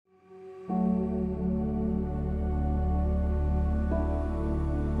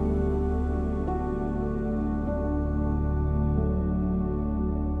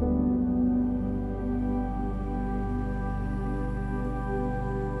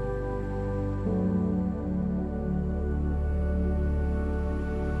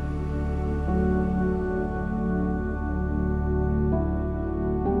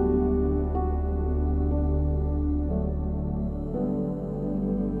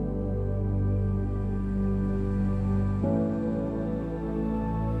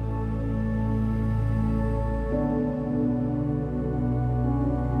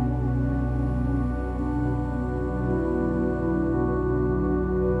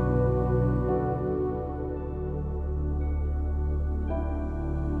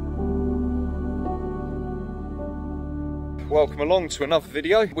welcome along to another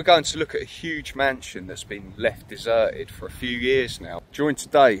video. We're going to look at a huge mansion that's been left deserted for a few years now. Joined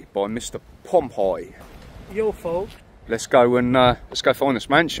today by Mr. Pompey. Your fault. Let's go find this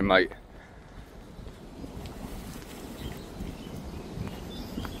mansion, mate.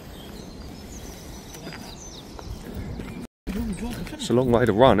 It's a long way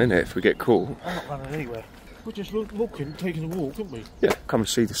to run, isn't it, if we get caught? I'm not running anywhere. We're just walking, taking a walk, aren't we? Yeah, come and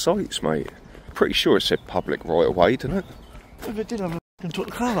see the sights, mate. Pretty sure it said public right away, didn't it? If it did, I and took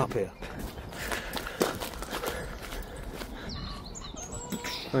the car up here.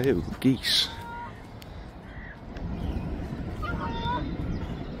 Oh yeah, we've got geese.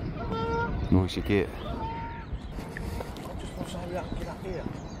 Noise you get. I just want to hurry up and get up here.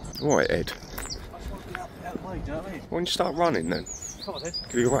 Alright, Ed. I just want to get out of the way, do you know what I mean? Why don't you start running then? Come on then.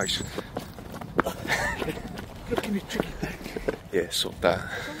 Give you a race. Look, give me a tricky back. Yeah, sort that.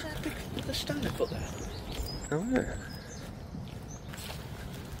 What's that big stone they've got there? Oh yeah.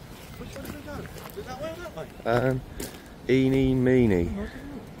 Which way do we go? Is it that way or that way? Eeny meeny.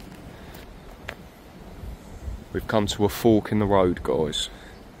 We've come to a fork in the road, guys.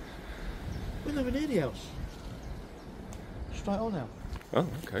 We're nowhere near the house. Straight on now. Oh,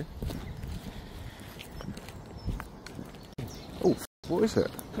 okay. Oh, what is it?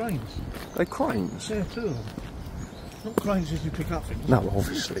 Cranes. They're cranes? Yeah, two of them. Not cranes as you pick up things. No,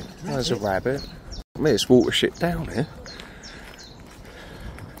 obviously. There's a rabbit. I mean, it's watership down here.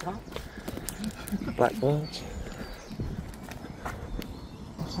 Blackbirds.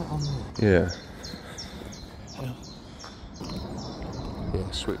 What's that on there? Yeah.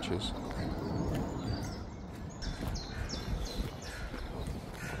 Yeah, switches.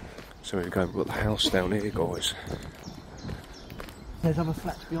 So we've got the house down here, guys. There's other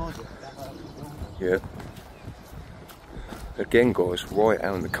flats behind it. Yeah. Again, guys, right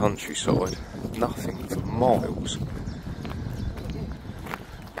out in the countryside. Nothing for miles.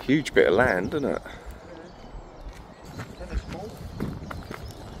 Huge bit of land, isn't it?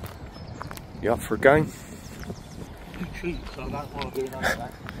 You up for a game? You cheat, so I don't want to do none of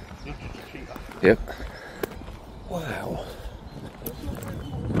that. You're just a cheater. Yep. Wow.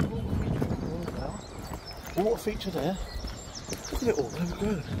 Water feature there. Look at it all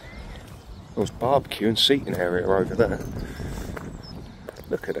overgrown. There's barbecue and seating area over there.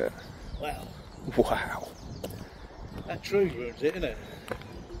 Look at it. Wow. Wow. That tree ruins it, innit?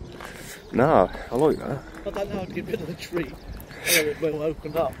 No, I like that. I don't know how to get rid of the tree. Have it well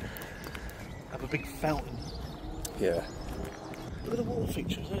opened up. Have a big fountain. Yeah. Look at the water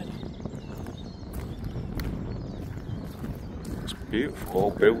features there. It's beautiful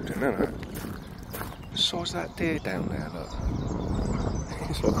old building, isn't it? The size of that deer down there, look.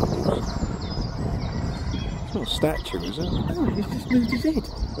 It's like a horse. It's not a statue, is it? No, it's just moved his head.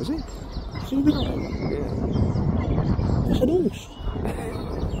 Is it? Zoom in on it. Yeah. It's an horse.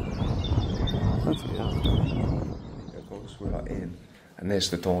 Yeah, guys, we're like in. And there's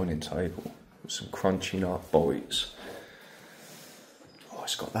the dining table with some crunchy nut bites. Oh,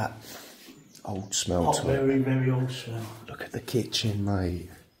 it's got that old smell to it. Very, very old smell. Look at the kitchen, mate.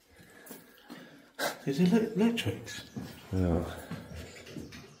 Is it electrics? Yeah.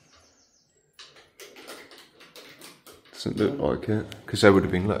 Doesn't look like it. Because there would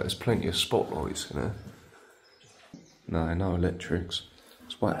have been, look, there's plenty of spotlights in there. No, no electrics.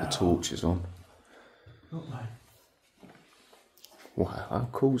 Let's whack the torches on. Not mate. Wow, how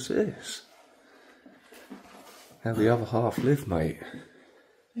cool's this? How the other half live, mate.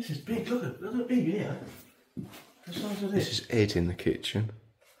 This is big, look at big here. The size of this. This is Ed in the kitchen.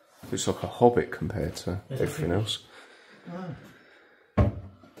 Looks like a hobbit compared to everything else. Oh.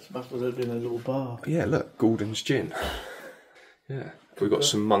 This must have been a little bar. Yeah, look, Gordon's gin. Yeah, we've got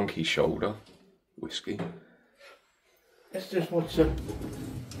some monkey shoulder whiskey. Let's just watch some.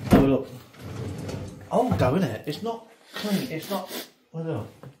 Have a look. Old though, isn't it? It's not clean. It's not. Well, no.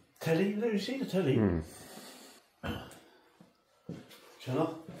 Telly. Have you seen the telly? Shall I?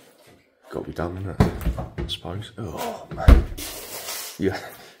 Got to be done, innit? I suppose. Oh man. Yeah,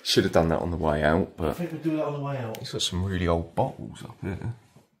 should have done that on the way out, I but think we'll do that on the way out. he's got some really old bottles up here.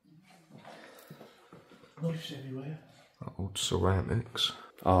 Noise everywhere. Old ceramics.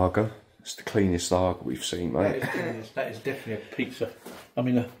 Arga. It's the cleanest arga we've seen, mate. That is definitely a pizza. I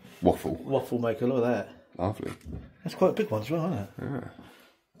mean a Waffle maker. Look at that. Lovely. That's quite a big one as well, isn't it?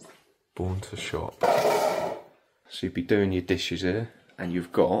 Yeah. Born to shop. So you'd be doing your dishes here, and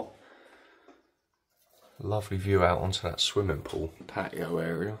you've got a lovely view out onto that swimming pool patio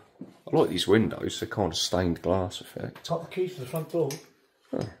area. I like these windows, they're kind of stained glass effect. Got the keys to the front door.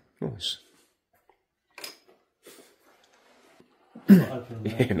 Oh, nice. Not open,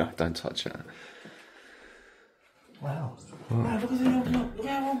 Yeah, no, don't touch that. wow. Wow, look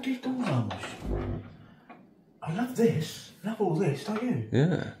how old these doors are. I love this. I love all this, don't you?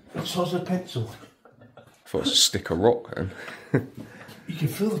 Yeah. The size of a pencil. Thought it was a stick of rock then. You can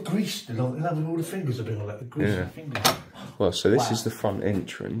feel the grease with all the fingers a bit like that. The grease of the fingers. Well, so this is the front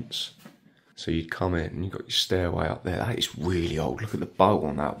entrance. So you'd come in and you've got your stairway up there. That is really old. Look at the bow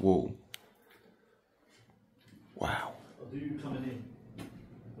on that wall. Wow. Are you coming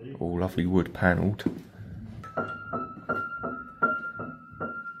in? All lovely wood panelled.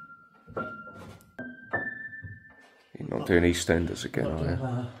 You're not doing EastEnders again,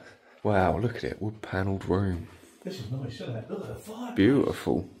 are you? Wow, look at it. Wood panelled room. This is nice, isn't it? Look at the fire.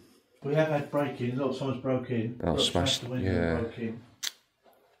 Beautiful. We have had break-ins. Look, someone's broke in. Oh, smashed. The window, broke in.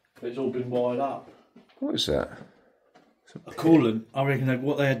 It's all been wired up. What is that? A coolant. I reckon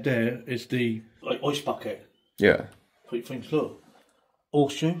what they had there is the ice bucket. Yeah. Pete thinks, look,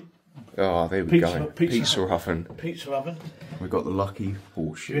 horseshoe. Oh, there we go. Pizza oven. Pizza oven. We got the lucky Do you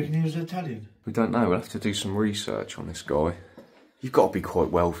horseshoe. reckon he was Italian? We don't know. We'll have to do some research on this guy. You've got to be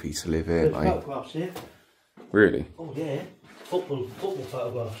quite wealthy to live here, There's mate. photographs here. Really? Oh yeah, football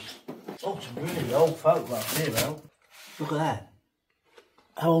photographs. Oh, some really old photographs here, Al. Look at that.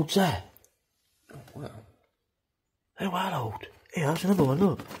 How old's that? Oh, wow. How old? Here, that's another one,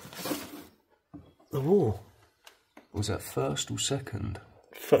 look. The war. Was that first or second?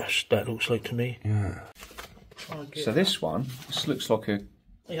 First, that looks like to me. Yeah. So this looks like a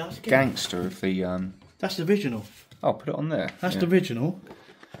gangster of the... That's the original. Oh, put it on there. That's the original.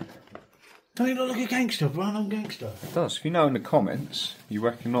 Don't you look like a gangster, run-on gangster? It does. If you know in the comments, you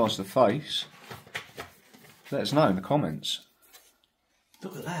recognise the face, let us know in the comments.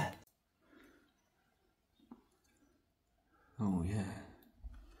 Look at that. Oh, yeah.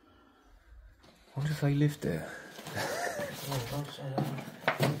 I wonder if they lived there. Oh, don't say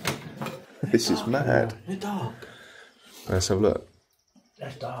that. This is mad. It's dark. Let's have a look.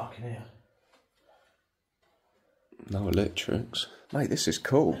 That's dark in here. No electrics. Mate, this is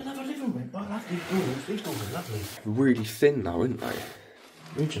cool. Another living room. I love these doors. These doors are lovely. Really thin though, aren't they?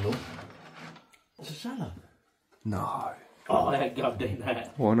 Original. It's a cellar. No. Oh, I ain't going down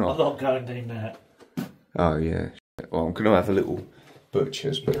that. Why not? I'm not going down that. Oh, yeah. Well, I'm going to have a little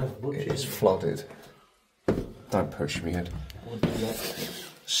butcher's, but it's flooded. Don't push me, Ed.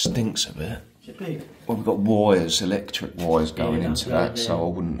 Stinks a bit. Is it big? Well, we've got wires, electric wires going into that, so I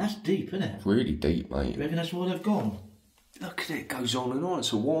wouldn't... That's deep, isn't it? Really deep, mate. You reckon that's where they've gone? Look at it, it goes on and on.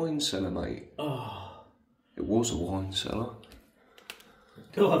 It's a wine cellar, mate. Oh. It was a wine cellar.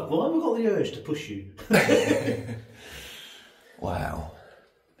 God, why have we got the urge to push you? Wow.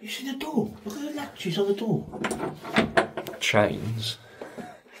 You seen the door? Look at the latches on the door. Chains.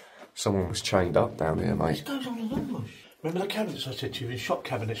 Someone was chained up down here, This mate. goes on and on. Remember the cabinets I said to you, in shop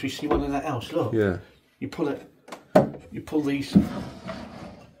cabinets? We see one in that house, look. Yeah. You pull it, you pull these,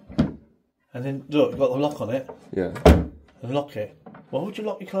 and then look, you've got the lock on it, Yeah. and lock it. Why would you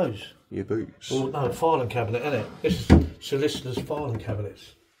lock your clothes? Your boots. Well, no, filing cabinet, isn't it? This is solicitors' filing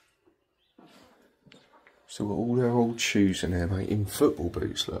cabinets. Still got all their old shoes in there, mate. In football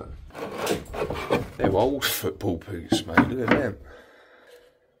boots, look. They're old football boots, mate. Look at them.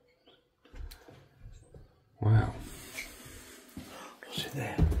 Wow. What's in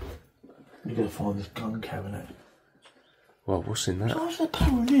there? You're going to find this gun cabinet. Well, what's in that? What's the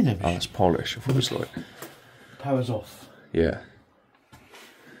power in it? Oh, that's polish. I thought it was like... Power's off. Yeah.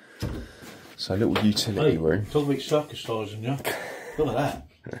 So a little utility room. Talk about circumcising, yeah? Look at that.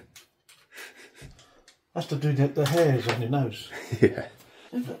 That's to do the hairs on your nose. Yeah.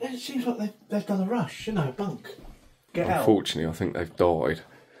 It seems like they've done a rush, you know, bunk. Get out. Unfortunately, I think they've died.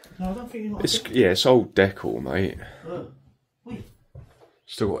 No, I don't think you're not. It's old decor, mate. Wait.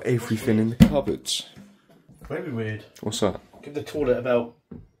 Still got everything in the cupboards. Very weird. What's that? Give the toilet about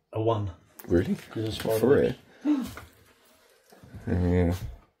a 1. Really? For it? Yeah.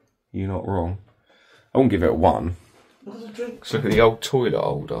 You're not wrong. I won't give it a 1. Look at the drinks. Look at the old toilet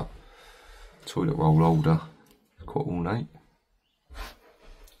holder. Toilet roll holder. It's quite ornate.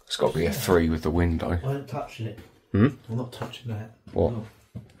 It's got to be a 3 with the window. I ain't touching it. Hmm? I'm not touching that. What? No.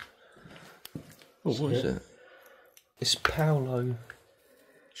 Oh, what is it? It's Paolo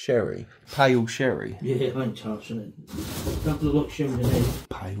Sherry. Pale Sherry. Yeah, I ain't touching it. Don't look like sherry in there.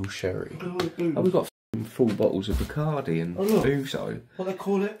 Pale Sherry. Look at the booze. Oh, we've got full bottles of Bacardi and look. Ouzo. What they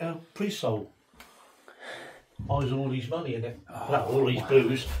call it? Pre-sold. Eyes all these money in it. Well, all these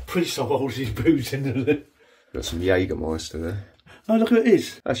booze. Pre-sold all these booze in it. Got some Jägermeister there. Oh, look who it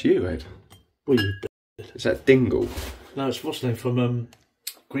is. That's you, Ed. Well, you Is that Dingle? No, it's what's the name from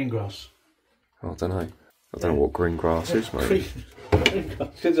Greengrass. Oh, I don't know. I don't know what green grass is, mate.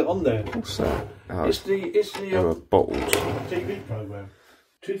 Says it on there. What's that? Oh, It's the bottles. TV program.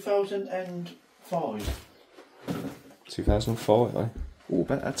 2005. 2005, eh? Oh,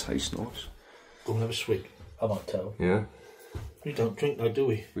 bet that tastes nice. Go and have a swig. I might tell. Yeah. We don't drink though, do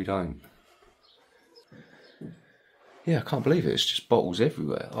we? We don't. Yeah, I can't believe it. It's just bottles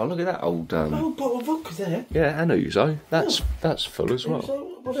everywhere. Oh, look at that old. Oh, bottle of vodka there. Yeah, and ouzo. That's full as well.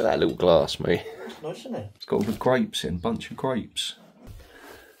 Look at that little glass, mate. That's nice, isn't it? It's got all the grapes in, bunch of grapes.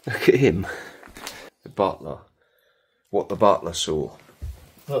 Look at him, the butler. What the butler saw.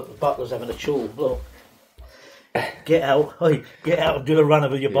 Look, the butler's having a chill. Look. Get out. Hey, get out and do the run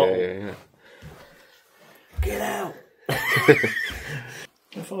over your bottle. Yeah. Get out.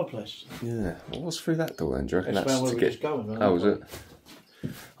 The fireplace. Yeah. Well, what's through that door then? Do you reckon That's that's where to we're get... just going. Right? Oh, is it?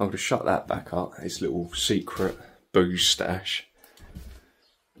 I'm going to shut that back up. His little secret booze stash.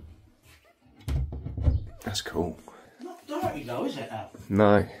 That's cool. Not dirty though, is it, Al?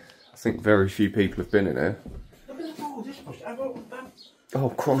 No. I think very few people have been in here. Look at the bottle of this bush. Oh,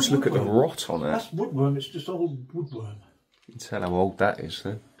 Christ, look at the rot on it. That's woodworm. It's just old woodworm. You can tell how old that is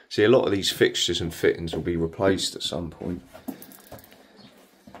then. See, a lot of these fixtures and fittings will be replaced at some point.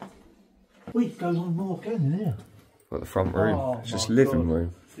 Wait, goes on more again in here. Like the front room. Oh, It's just living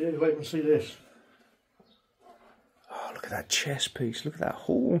room. Yeah, wait and see this. Oh, look at that chess piece. Look at that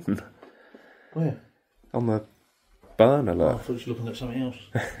horn. Where? On the burner, Oh, I look. thought you were looking at something else.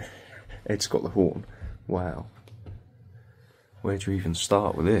 Ed's got the horn. Wow. Where do you even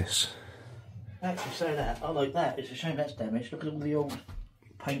start with this? Actually, say that. I like that. It's a shame that's damaged. Look at all the old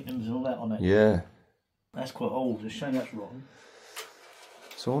paintings and all that on it. Yeah. That's quite old. It's a shame that's rotten.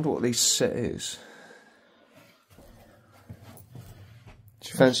 So I wonder what these set is. Do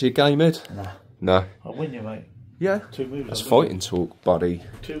you fancy a game, Ed? Nah. No. I'll win you, mate. Yeah. 2 moves. That's fighting talk, buddy.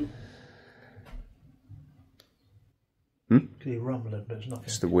 2. Hmm? Can you rumbling, but it's nothing.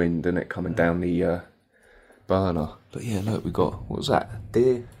 It's the wind, isn't it, coming down the burner. But yeah, look, we got, what was that?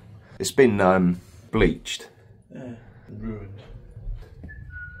 Deer? It's been bleached. Yeah. Ruined.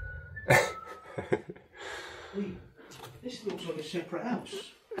 Wait, this looks like a separate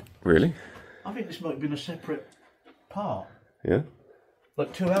house. Really? I think this might have been a separate part. Yeah.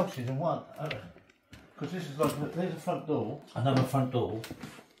 Like 2 houses in one. Because this is like, there's a front door, another front door.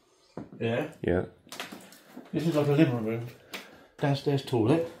 Yeah. Yeah. This is like a living room. Downstairs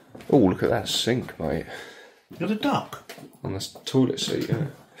toilet. Oh, look at that sink, mate. You got a duck. On this toilet seat, yeah.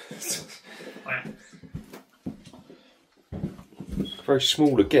 Very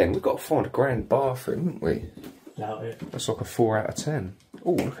small again. We've got to find a grand bathroom, haven't we? Doubt it. That's like a 4 out of 10.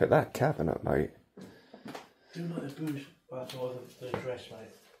 Oh, look at that cabinet, mate. Do you like the booze? That's all the dress,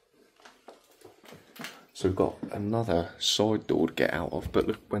 mate. So we've got another side door to get out of, but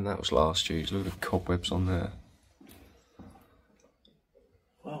look when that was last used. Look at the cobwebs on there.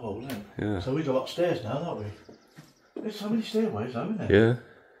 Oh, well, then. Yeah. So we go upstairs now, don't we? There's so many stairways, though, isn't there? Yeah.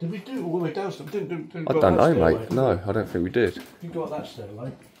 Did we do it all the way downstairs? Didn't I don't know, mate. No, I don't think we did. You go up that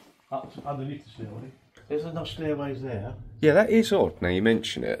stairway, up underneath the stairway. There's enough stairways there. Yeah, that is odd. Now you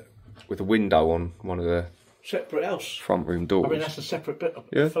mention it, with a window on one of the Separate house. front room doors. I mean, that's a separate bit of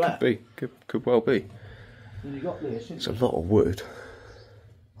yeah, flat. could be. Could well be. Then you got this. It's a lot of wood.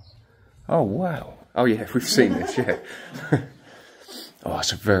 Oh wow. Oh yeah, we've seen this. Yeah. Oh,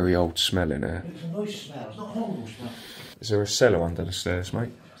 it's a very old smell in here. It's a nice smell. It's not a horrible smell. Is there a cellar under the stairs, mate?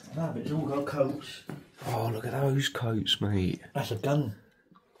 No, but it's all got coats. Oh, look at those coats, mate. That's a gun.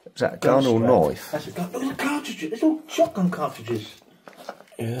 Is that a gun or strap. knife? That's a gun. Look at the cartridges. There's all shotgun cartridges.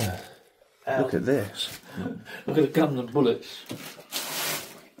 Yeah. Ow. Look at this. Look at the gun and bullets.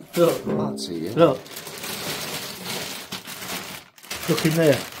 Look. Bloody yeah. Look. Look in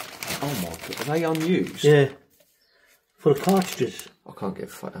there. Oh my god, are they unused? Yeah. For the cartridges. I can't get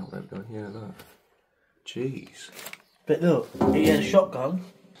fat out there, though. Yeah, look. Jeez. But look, he had a shotgun.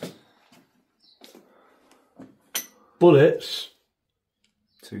 Bullets.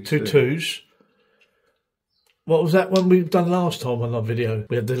 Two twos. What was that one we done last time on our video?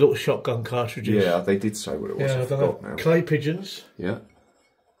 We had the little shotgun cartridges. Yeah, they did say what it was. Yeah, I I don't forgot know. now. Clay pigeons. Yeah.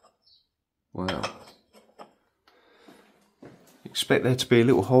 Wow. Expect there to be a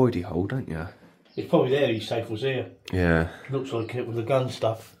little hidey hole, don't you? It's probably there, his safe was here. Yeah. Looks like it with the gun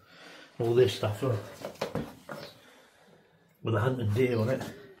stuff. All this stuff, look. With a hunting deer on it.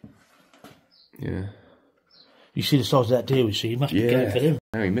 Yeah. You see the size of that deer we see, you must be going for him.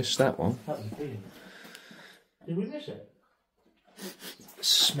 No, he missed that one. That was big. Did we miss it? It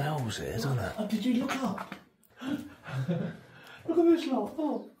smells it, doesn't it? Oh, did you look up? Look at this lot.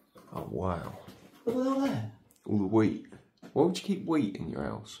 Oh, Oh, wow. look at all that. All the wheat. Why would you keep wheat in your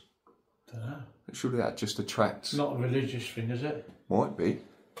house? Don't know. Surely that just attracts... Not a religious thing, is it? Might be.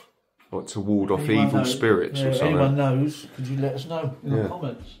 Like to ward off Anyone evil knows, spirits or something. Anyone knows, could you let us know in the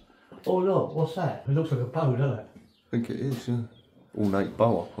comments? Oh look, what's that? It looks like a bow, doesn't it? I think it is, yeah. Ornate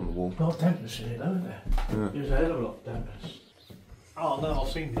bow up on the wall. A lot of dampness in it, though, isn't there? Yeah. There's a hell of a lot of dampness. Oh no, I've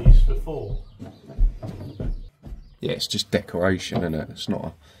seen these before. Yeah, it's just decoration, isn't it? It's not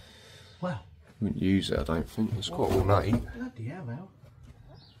a... Wow. I wouldn't use it, I don't think. It's quite ornate. Bloody hell, Al.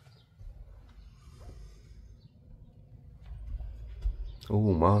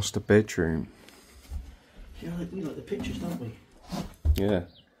 Oh, master bedroom. See, we like the pictures, don't we? Yeah.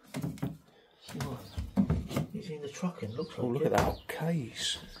 See what? He's in the truck and looks like. Oh, look at that old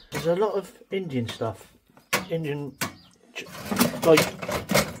case. There's a lot of Indian stuff. Indian, like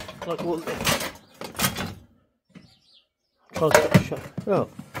what? Look,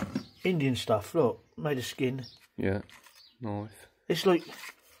 Indian stuff. Look, made of skin. Yeah, nice. It's like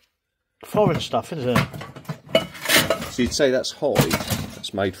foreign stuff, isn't it? So you'd say that's hide.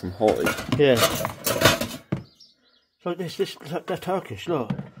 That's made from hide. Yeah. Like they're Turkish.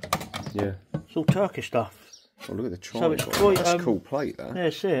 Look. Yeah. It's all Turkish stuff. Oh, look at the triangle. So it's quite, that's a cool plate, that. Yeah,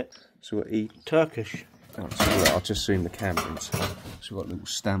 see it. So what E? Turkish. Oh, so look, I'll just zoom the camera in. So we've got a little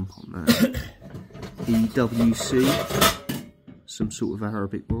stamp on there. EWC. Some sort of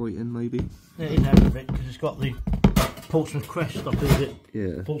Arabic writing, maybe. Yeah, in Arabic because it's got the Portsmouth crest up there.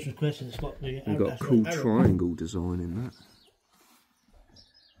 Yeah. Portsmouth crest, and it's got the. You've got a cool triangle design in that.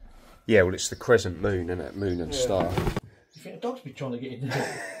 Yeah, well, it's the crescent moon, isn't it? Moon and star. You think a dog's be trying to get in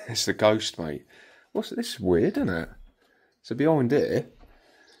there? It's the ghost, mate. What's this? Is weird, isn't it? So behind here,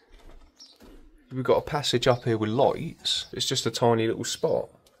 we've got a passage up here with lights. It's just a tiny little spot,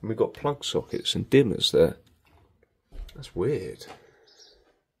 and we've got plug sockets and dimmers there. That's weird.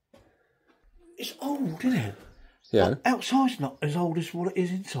 It's old, isn't it? Yeah. Like, outside's not as old as what it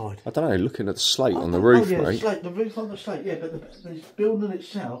is inside. I don't know. Looking at the slate on the roof, yeah, mate. The roof on the slate, yeah, but the building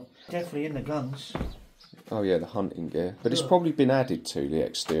itself definitely in the guns. Oh yeah, the hunting gear. But it's probably been added to the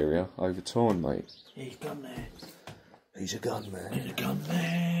exterior over time, mate. Yeah, he's gun man. He's a gunman. He's a gun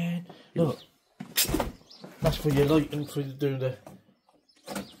man. Look, that's for your lighting for doing the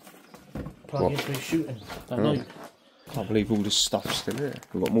plug in for your shooting at night. Can't believe all this stuff's still here.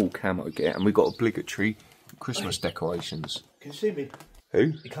 We've got more camo gear, and we've got obligatory Christmas decorations. Can you see me?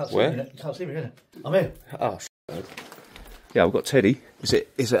 Who? You can't see Where? me. You can't see me, innit? I'm here. Oh, yeah, I've got Teddy. Is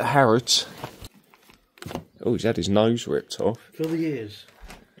it Harrods? Oh, he's had his nose ripped off. For the ears.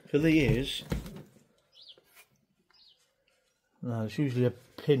 For the ears. No, it's usually a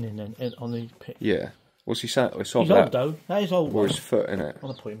pin on the pin. Yeah. What's he saying? It's He's old though. That is old. Or his foot, innit? I'm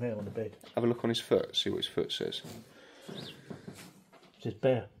going to put him here on the bed. Have a look on his foot, see what his foot says. It says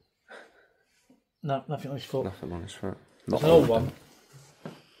bear. No, nothing on his foot. Nothing on his foot. It's an old one.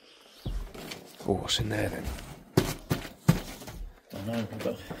 Oh, what's in there then? I know,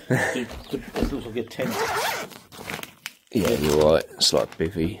 but it looks like a tent. Yeah, you're right. It's like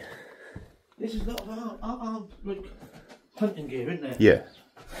bivvy. This is not our like hunting gear, isn't it? Yeah.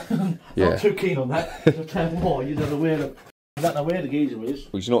 Yeah. Not too keen on that. I tell you why, you don't know where the geezer is.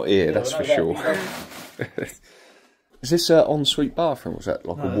 Well, he's not here, that's for sure. Is this an ensuite bathroom? Was that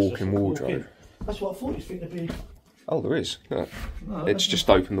like a walk-in wardrobe? That's what I thought you'd think there'd be. Oh, there is. No. No, It's just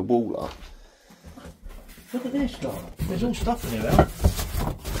opened the wall up. Look at this, guy. There's all stuff in here, Al.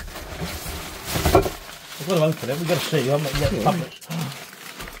 I've got to open it. We've got to see. I'm not yet public.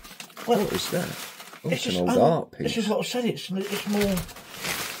 What is that? Oh, it's an old art piece. This is what I said. It's more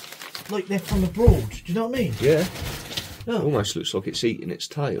like they're from abroad. Do you know what I mean? Yeah. Look. It almost looks like it's eating its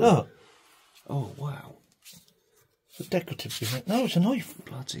tail. Look. Oh, wow. It's a decorative thing. No, it's a knife.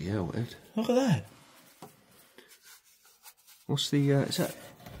 Bloody hell, Ed. Look at that. What's the, is that?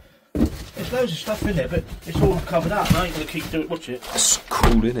 There's loads of stuff in there, but it's all covered up. I ain't going to keep doing it. Watch it. It's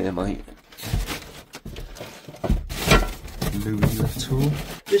cool in here, mate. Louis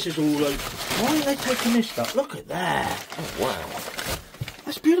Vuitton. This is all like... Why are they taking this stuff? Look at that. Oh, wow.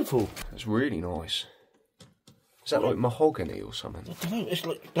 That's beautiful. That's really nice. Is that like mahogany or something? I don't know. It's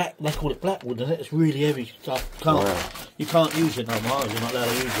like black. They call it blackwood, isn't it? It's really heavy stuff. You can't use it no more. You're not allowed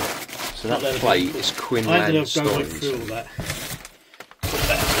to use it. So that plate is Quinlan I ended up going Steins. through all that.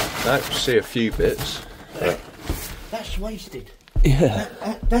 No, see a few bits. That's wasted. Yeah.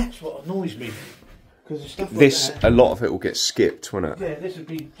 That's what annoys me. Because the stuff like This, that, a lot of it will get skipped, won't it? yeah, this would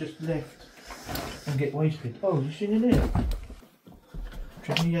be just left and get wasted. Oh, you seen in here? Do you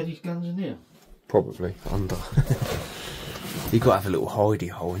reckon he had his guns in here? Probably under. You've got to have a little hidey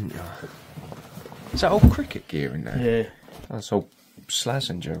hole, haven't you? Is that old cricket gear in there? Yeah. That's old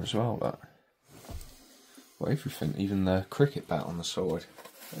Slazenger as well, that. Well, everything, even the cricket bat on the side.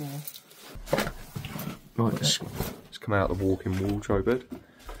 Yeah. Right, let's come out the walk-in wardrobe bed.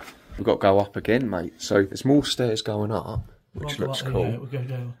 We've got to go up again, mate. So there's more stairs going up, which looks cool. Yeah, we'll go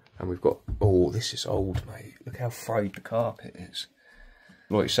down. And we've got, oh, this is old, mate. Look how frayed the carpet is.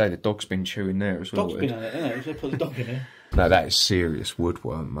 Like you say, the dog's been chewing there as well. Dog's been on it, isn't it? They put the dog in there. No, that is serious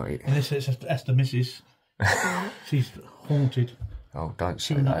woodworm, mate. And that's the missus. She's haunted. Oh, don't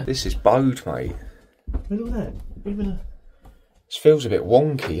say that. This is bowed, mate. Look at that. Even This feels a bit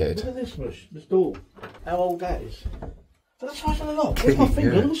wonky, Ed. look at this mush, this door. How old that is. Look at the size of the lock. Where's my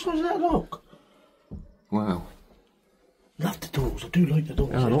finger? Look at the size of that lock. Wow. Love the doors. I do like the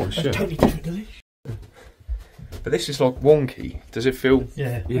doors. Oh, nice, That's yeah. totally different to this. But this is like wonky. Does it feel?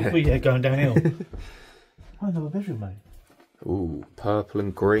 Yeah. Yeah. We're going downhill. I have a bedroom, mate. Ooh, purple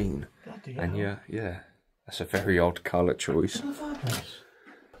and green. Bloody And hell. yeah. That's a very odd colour choice. Look at the fireplace.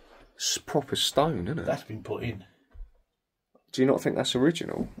 It's proper stone, isn't it? That's been put in. Do you not think that's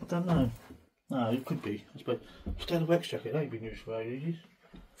original? I don't know. No, it could be. I suppose. Still a wax jacket. That ain't been used for ages.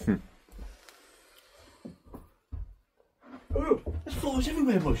 Oh, there's flies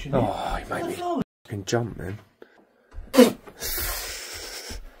everywhere, Mush. Isn't Oh, you made there? me Flies. fucking jump, man. Do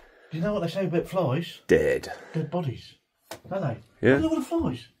you know what they say about flies? Dead. Dead bodies. Don't they? Yeah. Look at all the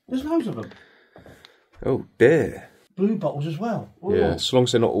flies. There's loads of them. Oh, dear. Blue bottles as well. All Yeah, as long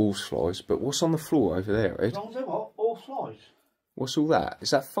as they're not all flies. But what's on the floor over there, Ed? As long as they're what? All flies. What's all that? Is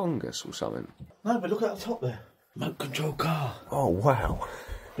that fungus or something? No, but look at the top there. Remote control car. Oh, wow.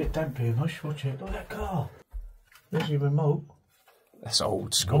 Bit damp here, Mush. Watch it. Look at that car. There's your remote. That's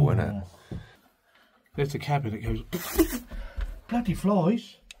old school, isn't it? There's the cabin that goes. Bloody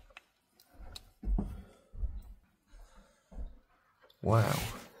flies. Wow.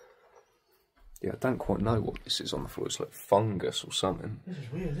 Yeah, I don't quite know what this is on the floor. It's like fungus or something. This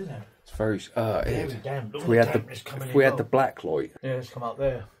is weird, isn't it? It's very. Very Ed, damp. Look if we at had the dampness coming if in we had as the well. black light. Yeah, it's come out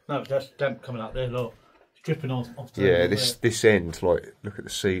there. No, that's damp coming out there. Look, it's dripping off the. Yeah, this end, like, look at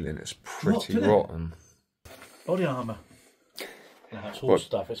the ceiling. It's pretty isn't it? rotten. Body armour. No, it's horse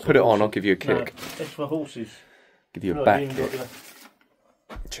stuff. It's Put it on. I'll give you a No, kick. it's for horses. Give you a Look, back you ain't got kick.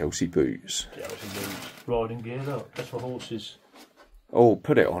 your Chelsea boots. riding gear. Look, that's for horses. Oh,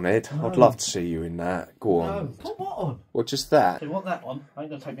 put it on, Ed. No. I'd love to see you in that. Go on. No, put what on? Well, just that. If you want that one, I ain't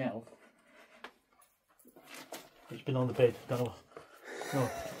gonna take me out. It's been on the bed. Don't know. No.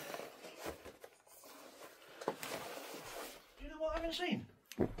 Do you know what I haven't seen?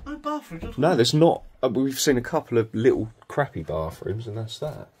 No bathrooms. No, there's not. We've seen a couple of little crappy bathrooms, and that's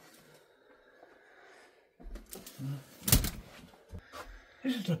that.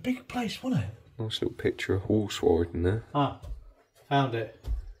 This is a big place, wasn't it? Nice little picture of horse riding there. Ah, found it.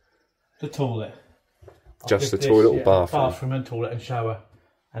 The toilet. Just the toilet or bathroom? Bathroom and toilet and shower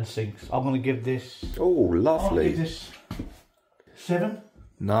and sinks. I'm going to give this. Oh, I'll lovely. give this 7.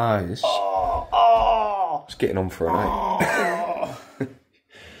 Nice. Oh, It's getting on for an 8.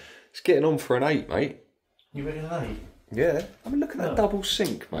 It's getting on for an 8, mate. you reckon an 8? Yeah. I mean, look at that No. double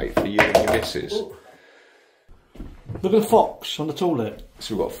sink, mate, for you and your missus. Ooh. Look at the fox on the toilet.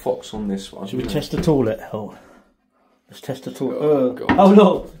 So we've got a fox on this one. Should we test the toilet? Oh, let's test the toilet. Oh, God. Oh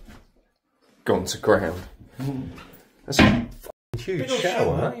look. Gone to ground. That's a fucking huge Big old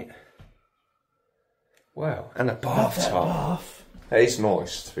shower, shower. mate. Wow. And a Love that bathtub. bath. That is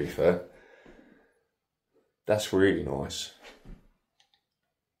nice, to be fair. That's really nice.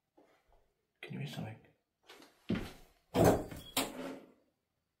 Can you hear something?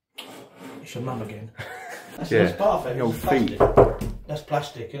 It's your mum again. That's Yeah, that's bath, the old it's feet. plastic. That's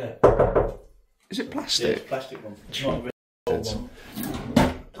plastic, isn't it? Is it Yeah, plastic? it's plastic one. It's not a real old one.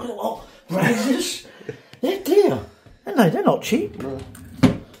 Look at what? Razors? They're dear. Aren't they? They're not cheap. No.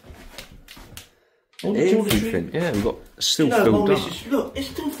 All the toiletry. Everything. Yeah, we've got still You know, filled all up. this is, look, it's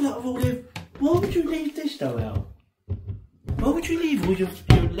still filled up with all their. Why would you leave this though out? Why would you leave all your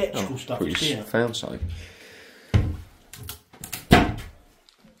electrical stuff Pretty here? found so.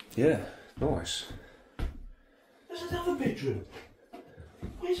 Yeah, nice. There's another bedroom.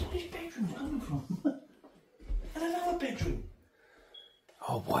 Where's all these bedrooms coming from? And another bedroom.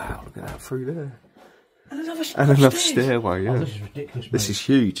 Oh wow, look at that through there. And another And another upstairs. stairway, yeah. Oh, this is ridiculous, mate. This is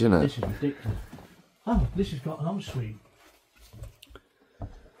huge, isn't it? This is ridiculous. Oh, this has got an ensuite.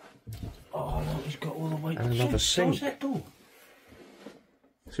 Oh, look, he's got all the way. And another What's sink. that door?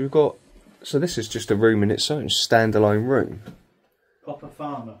 So we've got. So this is just a room in its own, standalone room. Proper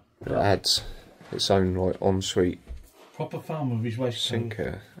farmer. It adds its own like ensuite Proper farmer with his waistcoat. sink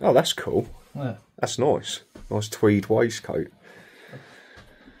here. Oh, that's cool. Yeah. That's nice. Nice tweed waistcoat.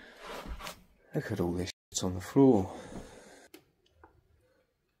 Look at all this shit on the floor.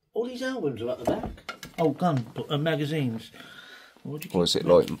 All these albums are at the back. Old gun magazines. Or is it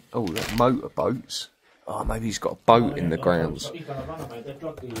like, oh, like motorboats? Oh, maybe he's got a boat in the grounds. He's done a runner, mate. They've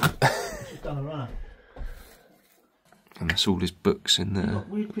drugged these. He's done a runner. And that's all his books in there.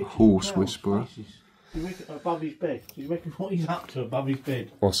 A Horse Whisperer. You reckon above his bed? Do you reckon what he's up to above his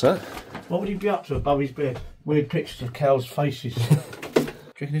bed? What's that? What would he be up to above his bed? Weird pictures of cows' faces. Do you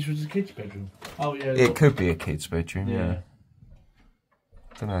reckon this was the kid's bedroom? Oh yeah. It could be a kid's bedroom, yeah.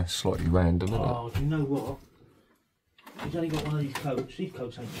 I don't know, slightly random, isn't it? Oh, do you know what? He's only got one of these coats. These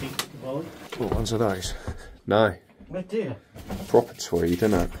coats ain't cheap to buy. What ones are those? No. Red deer. Proper tweed,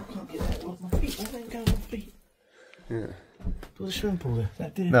 isn't it? I can't get that off my feet. Why don't go on my feet? Yeah. There's a swimming pool there.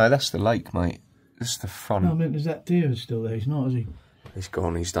 That deer. No, that's the lake, mate. This is the front. No, I mean, there's that deer still there. He's not, is he? He's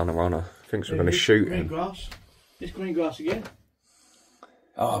gone, he's done a runner. Thinks we're going to shoot him. Green grass. This green grass again.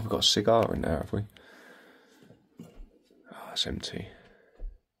 Oh, we've got a cigar in there, have we? Oh, it's empty.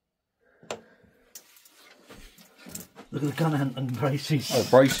 Look at the gun hunting braces. Oh,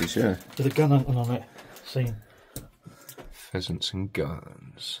 braces, yeah. With the gun hunting on it. Scene. Pheasants and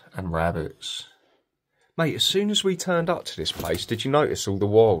guns. And rabbits. Mate, as soon as we turned up to this place, did you notice all the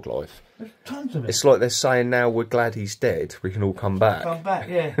wildlife? There's tons of it. It's like they're saying now we're glad he's dead, we can all come back. Come back,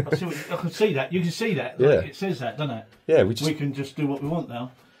 yeah. I can see that. You can see that. Like, Yeah. It says that, doesn't it? Yeah, We can just do what we want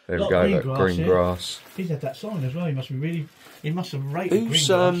now. There we go, look, green grass. He's had that sign as well. He must be really... He must have rated Who's,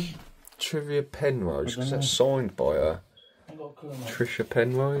 green grass. Trivia Penrose? Because that's signed by her. I've got a clue, mate. Trisha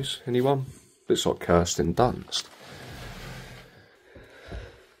Penrose? Anyone? Looks like Kirsten Dunst.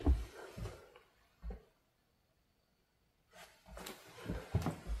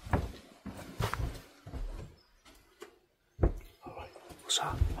 What's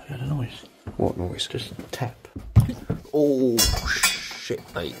that? I heard a noise. What noise? Just a tap. Oh, shit,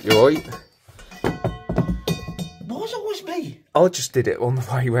 mate. You alright? Why was it always me? I just did it on the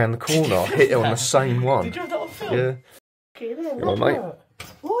way round the corner. I hit it on the same one. Did you have that on film? Yeah. You alright, mate?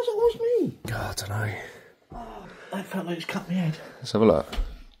 Why was it always me? God, I don't know. Oh, I felt like it's cut my head. Let's have a look.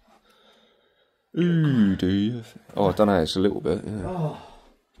 Ooh, do you? Oh, I don't know. It's a little bit, yeah. Oh,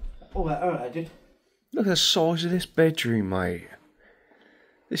 all that hurt I did. Look at the size of this bedroom, mate.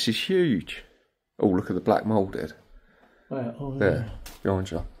 This is huge. Oh, look at the black moulded. Where? Oh, There, yeah.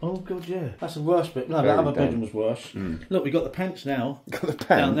 behind you. Oh, God, yeah. That's the worst bit. No, Very that other damp. bedroom was worse. Look, we got the pants now. Got the pants.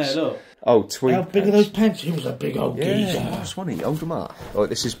 Down there, look. Oh, tweed How big are pants. those pants? He was a big old geezer. Yeah, nice one. Hold them up. Oh,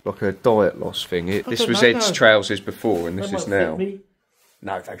 this is like a diet loss thing. This don't was know, Ed's no. trousers before, and this They is might fit now. me.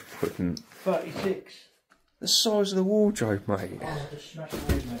 No, they wouldn't. 36. The size of the wardrobe, mate. Oh, just smash away,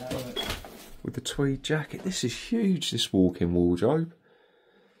 mate. That was it. With the tweed jacket. This is huge, this walk-in wardrobe.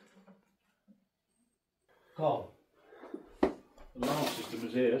 Carl, the alarm system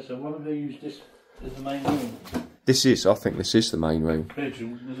was here, so why don't they use this as the main room? I think this is the main room.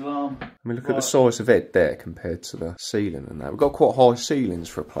 Bedroom, there's an alarm. I mean, look at the size of Ed there compared to the ceiling and that. We've got quite high ceilings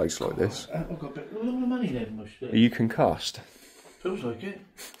for a place like this. I've got a bit, all the money there, mush there. Are you concussed? Feels like it.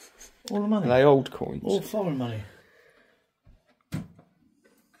 All the money. Are they old coins? All foreign money.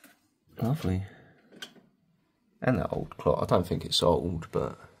 Lovely. And that old clock. I don't think it's old,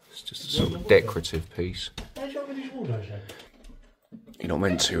 but it's just a sort of decorative piece. How'd you open these wardrobes then? You're not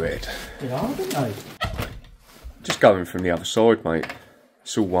meant to, Ed. They are, didn't they? Just going from the other side, mate.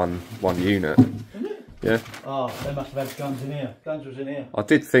 It's all one unit. Isn't it? Yeah. Oh, they must have had guns in here. Guns was in here. I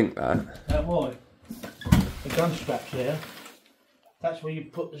did think that. Now why? The gun strap's there. That's where you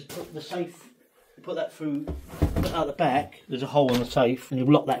put the safe. You put that through out the back. There's a hole in the safe, and you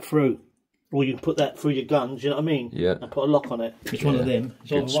lock that through. Or you can put that through your guns. You know what I mean? Yeah. And put a lock on it. It's one of them. It's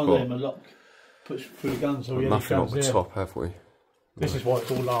Good either one spot. of them. A lock puts through the guns. Or Nothing on guns the there. top, have we? This is why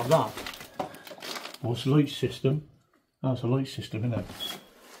it's all armed up. What's the light system? Oh, it's a light system, isn't it?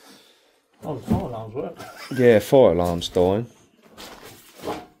 Oh, the fire alarms work. Yeah, fire alarm's dying.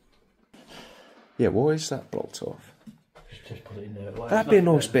 Yeah, why is that blocked off? Just put it in there. That'd be a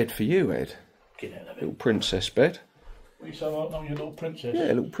nice bed for you, Ed. Get out of it. Little princess bed. What you say about now, your little princess? Yeah,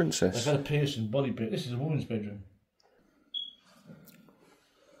 little They've princess. had a piercing body bit. This is a woman's bedroom.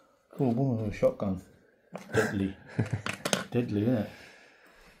 Cool woman with a shotgun. Deadly. Deadly, isn't it?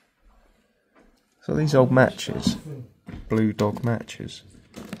 So these old matches. Blue dog matches.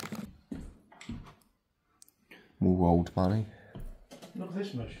 More old money. Look at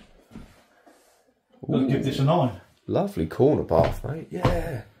this mush. I'll give this a 9. Lovely corner bath, mate.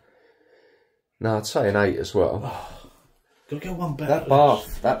 Yeah. No, I'd say an 8 as well. Gotta go one better.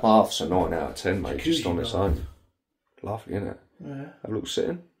 That bath's a 9 out of 10, mate, just on its own. Lovely, isn't it? Yeah. Have a look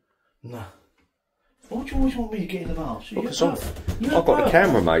sitting. Nah. Why do you always want me to get in the bath? Because I've got the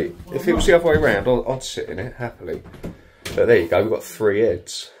camera, mate. If it was the other way around, I'd sit in it happily. But there you go, we've got 3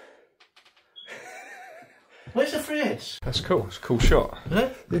 heads. Where's the fridge? That's cool. It's a cool shot. Is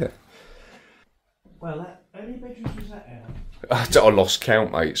it? Yeah. Well, how many bedrooms was that out? I lost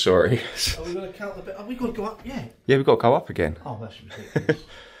count, mate. Sorry. Are we going to count the bed? Oh, we got to go up, yeah. Yeah, we've got to go up again. Oh, that's ridiculous.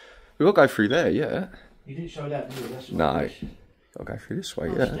 We've got to go through there, yeah. You didn't show that, did you? That's No. rubbish. Got to go through this way,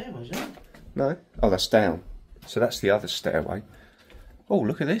 Oh, yeah. stairways, yeah. No. Oh, that's down. So that's the other stairway. Oh,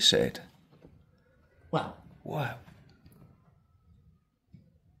 look at this, Ed. Wow. Wow.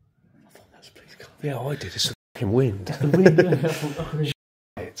 I thought that was a police car. Yeah, I did. It's a fucking wind. The wind,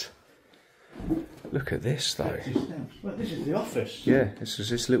 Shit. Look at this, though. Well, this is the office. Yeah, this is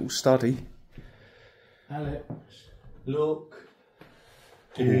this little study. Alex, look.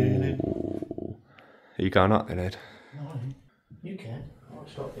 Ooh. Are you going up then, Ed? No, you can. I'll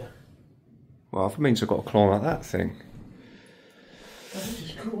stop you. Well, that means I've got to climb up that thing. Oh, this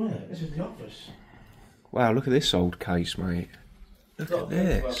is cool, isn't it? This is the office. Wow, look at this old case, mate. Look at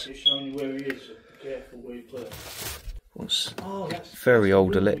this. It's showing you where he is. So be careful where you put it. What's Oh, that's very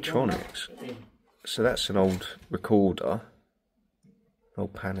old really electronics. So that's an old recorder.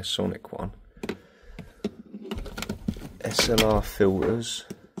 Old Panasonic one. SLR filters.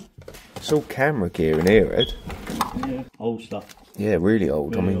 It's all camera gear in here, Ed. Yeah, old stuff. Yeah, really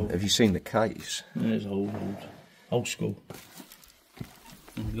old. Really I mean, old. have you seen the case? Yeah, it's old school.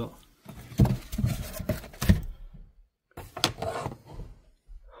 And we got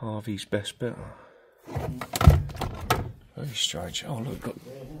Harvey's Best Better. Very strange. Oh, look, got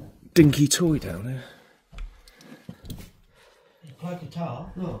dinky toy down there. you play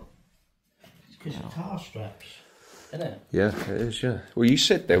guitar. Look, it's because guitar straps, isn't it? Yeah, it is. Yeah. Well, you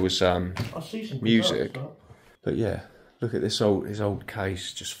said there was I see some music, guitar but yeah, look at this his old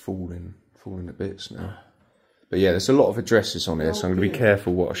case just falling to bits now. But yeah, there's a lot of addresses on here, so I'm going to be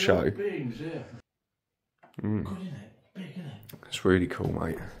careful what I show. Beams, yeah. Good, isn't it? Big, isn't it? It's really cool,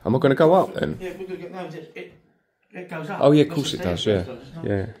 mate. Am I going to go up then? Yeah, we're going to get no. It goes up. Oh yeah, of course it does. Yeah,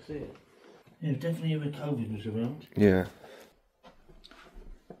 yeah, Yeah, definitely when COVID was around. yeah.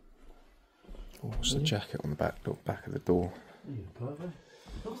 Oh, what's the jacket on the back? Look, back of the door. Perfect.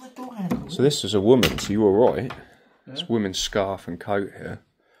 Look at the door handle. So this is a woman. So you were right. It's a woman's scarf and coat here.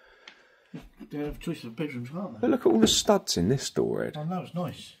 They have choices of bedrooms, aren't But they? look at all the studs in this door, Ed. I know, it's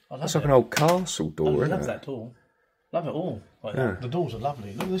nice. I love That's it. like an old castle I door, love isn't it? that door. Love it all. Like Yeah. that. The doors are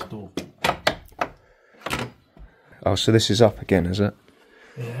lovely. Look at this door. Oh, so this is up again, is it?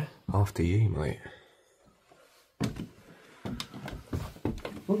 Yeah. After you, mate.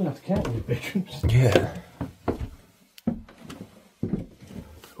 We're going to have to count all the bedrooms. Yeah.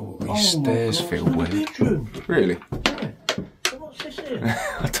 Oh, these stairs feel it's weird. a bedroom. Really? Yeah. So what's this here?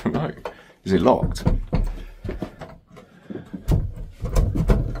 I don't know. Is it locked?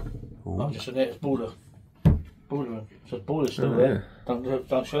 Oh, just in there, it's boiler. Boiler room. So the boiler's still Oh, there.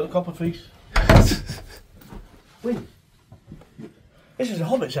 Don't show the copper piece. Wait. This is a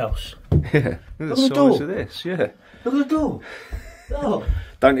hobbit's house. Yeah. Look at the Look at the size door. of this, yeah. Look at the door. Oh,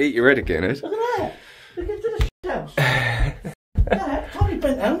 Don't eat your head again, Ed. look at that. Look at the shit house. That tiny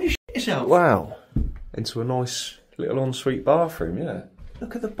bent down, you shit yourself. Wow. Into a nice little ensuite bathroom, yeah.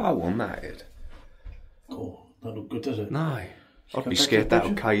 Look at the bow on that, Ed. Oh, don't look good, does it? No. I'd go be back scared to the that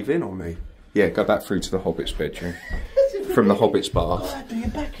would cave in on me. Yeah, go back through to the Hobbit's bedroom. From the Hobbit's bath. Oh, do your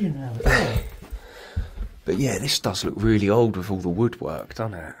back in now. Yeah. But yeah, this does look really old with all the woodwork,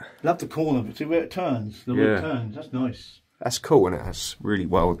 doesn't it? Love the corner, but see where it turns. The Yeah. wood turns. That's nice. That's cool, and that's really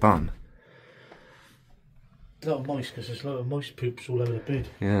well done. A lot of moist because there's a lot of moist poops all over the bed.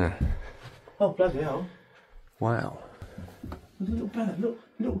 Yeah. Oh, bloody hell. Wow. Little bad, look,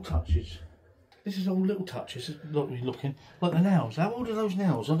 little touches. This is all little touches. Look, we're looking like the nails. How old are those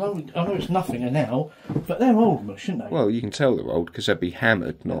nails? I know it's nothing a nail, but they're old, shouldn't they? Well, you can tell they're old because they'd be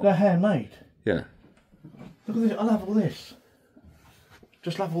hammered, not. They're handmade. Yeah. Look at this. I love all this.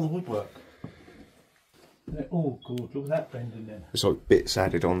 Just love all the woodwork. They're all good. Look at that bending then. There's like bits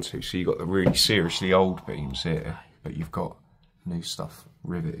added onto, so you've got the really seriously old beams here, but you've got new stuff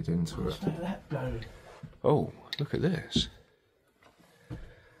riveted into it. Look at that blow. Oh, look at this.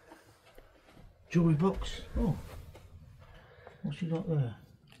 Jewellery box. Oh. What's she got there?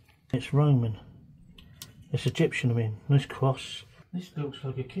 It's Roman. It's Egyptian, I mean. Nice cross. This looks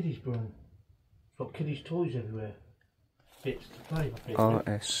like a kiddie's broom. It's got kiddies' toys everywhere. Bits to play with.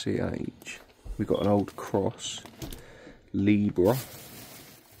 RSCH. We've got an old cross. Libra.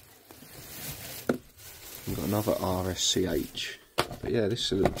 We've got another RSCH. But yeah, this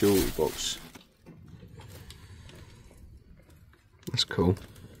is a little jewellery box. That's cool.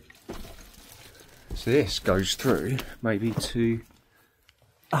 So this goes through maybe to...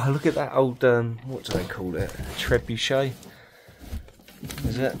 Oh, look at that old, what do they call it? Trebuchet?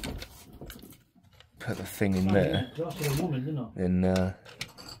 Is it? put the thing in there. Yeah, I said a woman, didn't I? Then,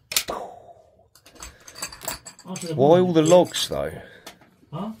 I said a why woman. all the logs though?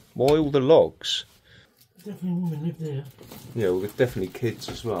 Huh? Why all the logs? Definitely a woman lived there. Yeah, well, there's definitely kids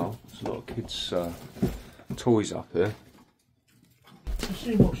as well. There's a lot of kids' toys up here. Let's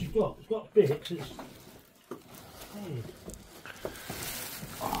see what she's got. She's got bits. It's... Hey.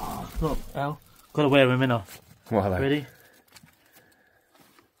 Oh, look, Al. Got to wear them, innit? What are they? Ready?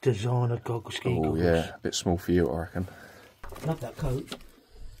 Designer goggles, ski Oh goggles. yeah, a bit small for you, I reckon. Love that coat.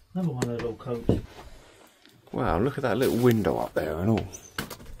 Another one of those little coats. Wow, look at that little window up there and all.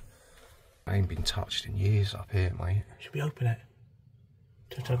 I ain't been touched in years up here, mate. Should we open it?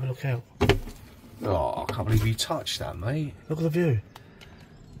 Just have a look out. Oh, I can't believe you touched that, mate. Look at the view.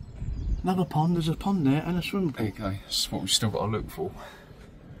 Another pond, there's a pond there and a swimming pool. There you go, that's what we've still got to look for.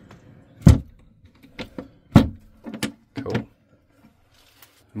 Cool.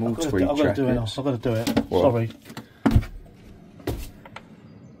 More tweed I've got to do it. jackets. I've got to do it. What? Sorry.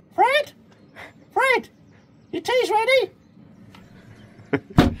 Fred! Fred! Your tea's ready?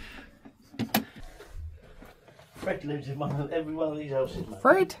 Fred lives in every one of these houses, mate.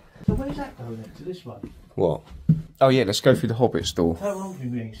 Fred? So where's that going next to this one? What? Oh yeah, let's go through the Hobbit store. How long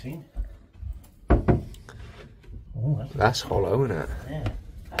have we ain't seen? Oh, That's hollow, isn't it? yeah.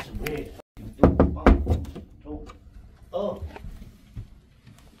 That's a weird fucking door. Oh.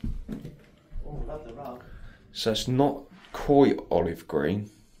 Oh, love the rug. So it's not quite olive green,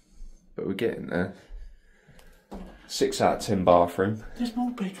 but we're getting there. 6 out of 10 bathroom. There's more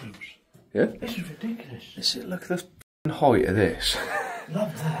bedrooms. Yeah? This is ridiculous. Look at the height of this.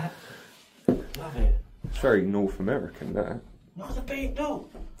 Love that. Love it. It's very North American, that. Not a big dog.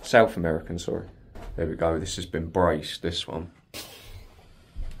 South American, sorry. There we go, this has been braced, this one. I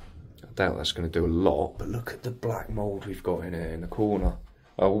doubt that's going to do a lot, but look at the black mould we've got in here in the corner.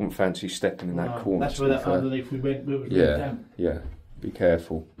 I wouldn't fancy stepping in that corner. That's where that underneath we went. It was really Yeah, damp. yeah, be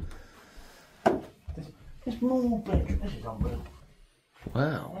careful. There's more bedroom. This is unreal.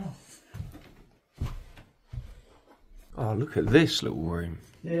 Wow. Oh, look at this little room.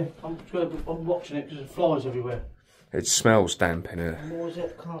 Yeah, I'm watching it because there's flies everywhere. It smells damp in here. And what is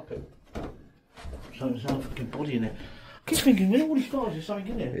that carpet? Something's a fucking body in there. I keep thinking, when all these flies, there's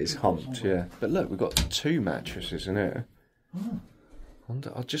something in there. It's humped, yeah. But look, we've got 2 mattresses in here. Oh.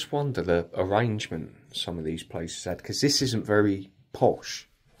 I just wonder the arrangement some of these places had, because this isn't very posh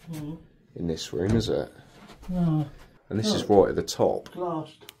in this room, is it? No. And this is right at the top.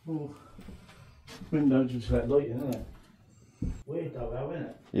 Glassed. Oh. Windows into that lighting, isn't it? Weird though, Al, isn't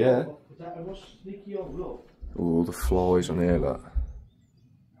it? Yeah. What's sneaky on? Look. Oh, the flies on here, look.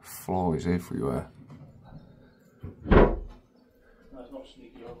 Flies everywhere. No, it's not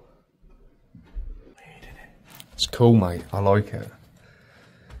sneaky on. Weird, isn't it? It's cool, mate. I like it.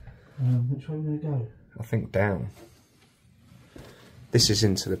 Which way are we going to go? I think down. This is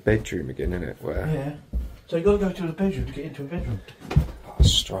into the bedroom again, isn't it? Where? Yeah. So you've got to go to the bedroom to get into a bedroom. Oh,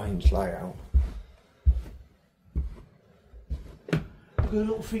 strange layout. Look at the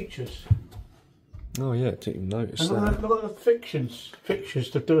little features. Oh yeah, didn't even notice And that. look at the fixtures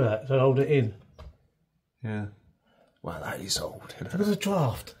to do that, to hold it in. Yeah. Wow, that is old. Look at the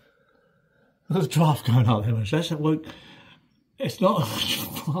draft. Look at the draft going out there. That's won't. It's not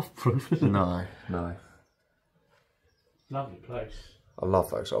draft proof, is it? No, no. Lovely place. I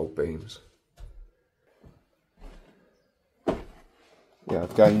love those old beams. Yeah,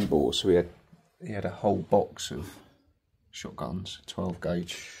 game ball. So he had a whole box of shotguns, 12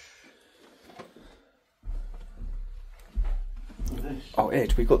 gauge. Oh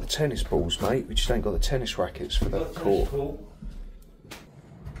Ed, we got the tennis balls, mate. We just ain't got the tennis rackets for the court.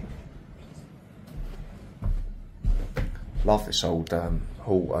 Love this old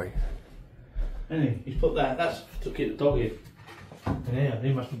hallway. Anyway, he's put that. That's to keep the dog in. And yeah,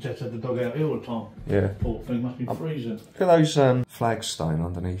 he must have just had the dog out here all the time. Yeah. Poor thing must be freezing. Look at those flags staying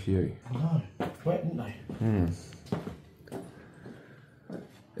underneath you. I know. Wet, didn't they? Hmm.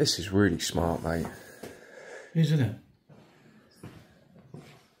 This is really smart, mate. Isn't it?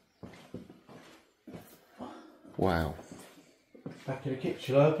 Wow. Back in the kitchen.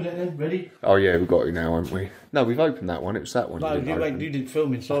 Shall I open it then? Ready? Oh yeah, we've got it now, haven't we? No, we've opened that one. It was that one. No, you didn't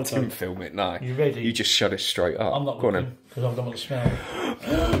film inside. I didn't film it. No. You ready? You just shut it straight up. I'm not Go on looking because I don't want to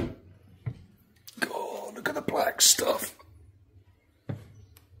smell. God, look at the black stuff.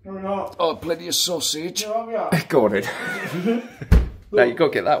 No, we're not. Oh, plenty of sausage. No, we are. Go on in. Now you got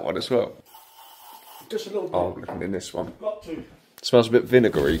to get that one as well. Just a little bit. Oh, I'm looking in this one. Got to. Smells a bit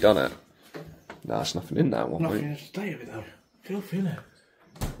vinegary, doesn't it? No, there's nothing in that one, Nothing mate. to stay with it though. Feel it.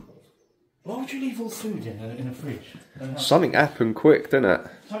 Why would you leave all food in a fridge? Something happened quick, didn't it?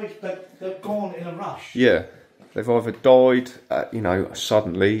 So they've gone in a rush. Yeah. They've either died, you know,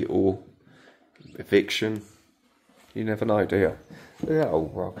 suddenly, or eviction. You never know, do you? Look at that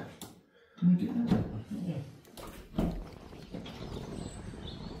old rug.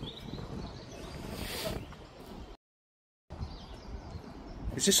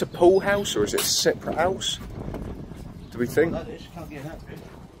 Is this a pool house or is it a separate house? Do we think? That is, can't get that bit.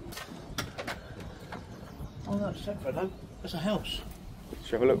 Oh no, it's separate though. It's a house.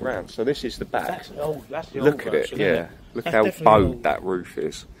 Shall we have a look round? So this is the back. That's the old. That's the Look old at it, version, yeah. isn't it? Look That's how definitely bowed old. that roof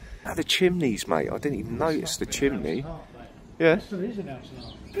is. Now the chimneys, mate. I didn't even notice the chimney. Art, mate. Yeah. It still is an house and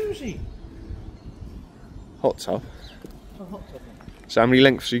art. Boozy. Hot tub. Oh, hot tub. So how many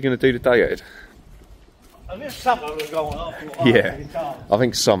lengths are you going to do the dated? I mean, summer was going off. Yeah. I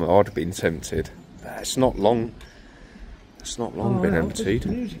think summer I'd have been tempted. But it's not long. It's not long been emptied.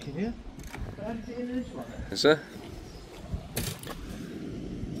 There's music in here. How did you get into this one? Is there?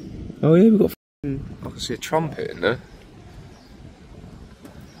 Oh yeah, we've got. I can see a trumpet in there.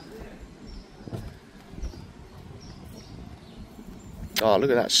 Oh, look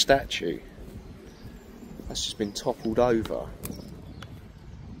at that statue. That's just been toppled over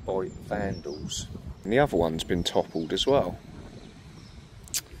by vandals. And the other one's been toppled as well.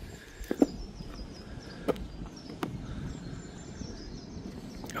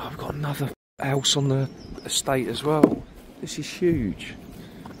 Oh, I've got another house on the estate as well. This is huge.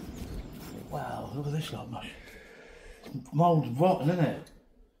 Wow, look at this lot, mush. Mould rotten, isn't it?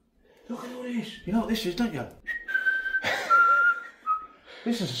 Look at all this. You know what this is, don't you?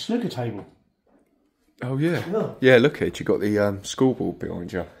 This is a snooker table. Oh yeah. Look. Yeah, look at it. You've got the scoreboard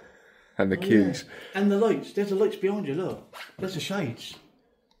behind you. And the cues. Yeah. And the lights. There's the lights behind you, look. There's the shades.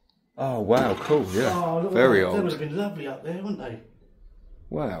 Oh wow, cool, yeah. Oh, look very at that. old. They would have been lovely up there, wouldn't they?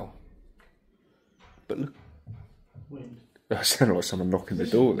 Wow. But look. Wind. That sounded like someone knocking the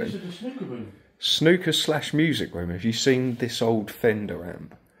door then. This is the snooker room. Snooker / music room. Have you seen this old Fender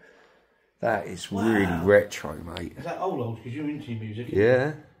amp? That is really retro, mate. Is that old? Because you're into music.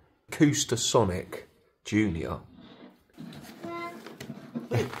 Yeah. Acoustasonic Junior.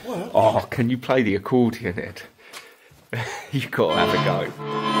 What? Oh, can you play the accordion, Ed? You've got to have a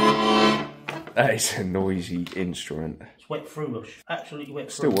go. That is a noisy instrument. It's wet through, Lush. Absolutely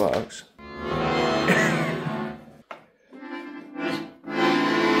wet Still through. works.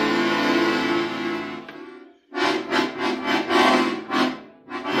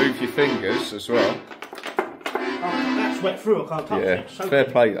 Move your fingers as well. Oh, that's wet through. I can't touch Yeah, it. So fair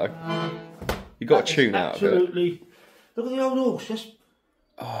good. play though. You got a tune out of it. Absolutely. Look at the old horse. Just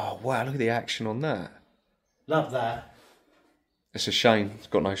Oh wow, look at the action on that. love that. It's a shame it's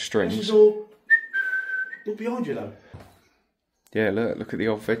got no This is strings. all. Look behind you though. Yeah, look at the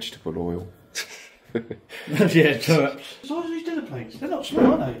old vegetable oil. Yeah, turps. The size of these dinner plates. They're not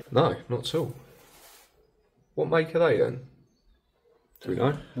small, are they? No, not at all. What make are they then? Do we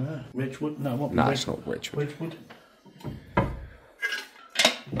know? Ridgewood? No, what? No, it's not Richwood. Ridgewood. No,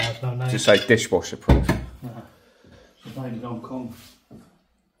 it's no name. Just say dishwasher proof. It's made in Hong Kong.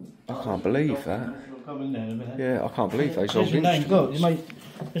 I can't believe that. It'll come in there in a minute. Yeah, I can't believe those There's old the name. Look, instruments.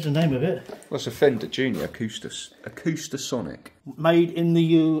 there's the name of it. What's a Fender Junior Acoustasonic? Made in the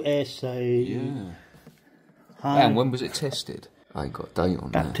USA. Yeah. And when was it tested? I ain't got a date on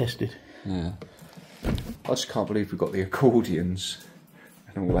Back that. tested. Yeah. I just can't believe we've got the accordions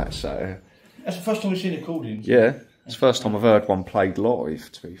and all that. So That's the first time we've seen accordions. yeah, it's the first time I've heard one played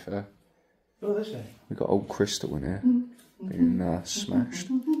live. To be fair, Oh, that's it. we've got old Crystal in here being smashed.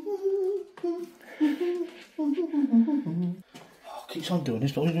 Oh, keeps on doing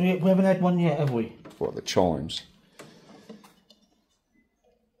this, but we haven't had one yet, have we? What, the chimes?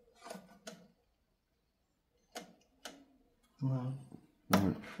 No.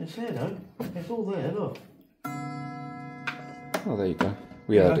 No. It's there though. It's all there, look. Oh, there you go.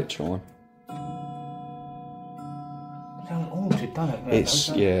 We heard it chime. It sounds haunted, doesn't it? It's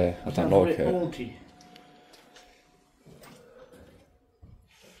yeah, I don't like it. Haunted.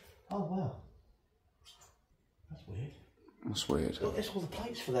 Oh wow. That's weird. That's weird. Look, there's all the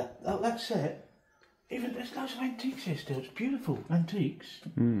plates for that. Oh, that's it. Even there's loads of antiques here still. It's beautiful. Antiques.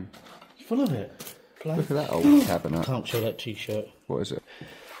 It's full of it. Look at that old cabinet. Can't show that t-shirt. What is it?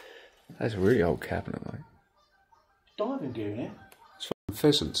 That's a really old cabinet, mate. Diving gear in it. It's fucking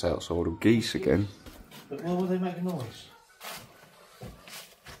pheasants outside, or geese again. But why would they make a noise?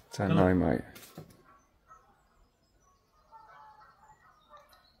 Don't know, mate.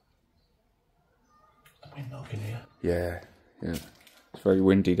 Wind knocking here. Yeah. It's a very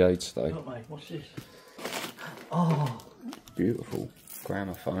windy day today. Look, mate, what's this? Oh, Beautiful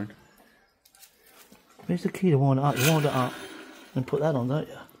gramophone. Where's the key to wind it up? You wind it up and put that on, don't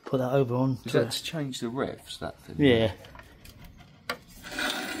you? Put that over on. Is that to change the revs, that thing? Yeah.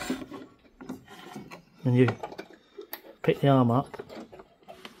 And you pick the arm up.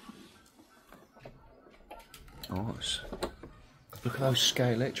 Nice. Look at those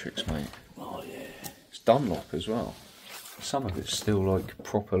scale electrics, mate. Oh yeah. It's Dunlop as well. Some of it's still like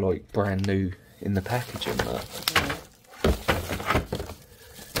proper, like brand new in the packaging. That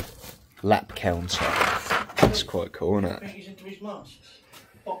lap counter. That's quite cool, isn't I it? think he's into his masks.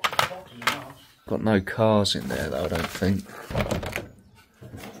 Boxes and masks. Got no cars in there though, I don't think.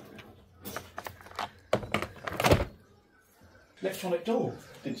 Electronic door.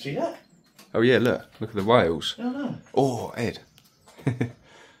 Didn't see that. Oh yeah, look at the rails. I don't know. Oh, Ed.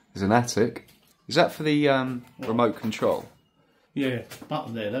 There's an attic. Is that for the remote control? Yeah,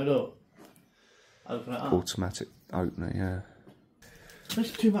 button there, look. Open it up. Automatic opener, yeah.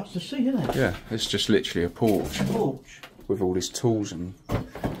 There's too much to see, isn't it? Yeah, it's just literally a porch Porch. with all his tools and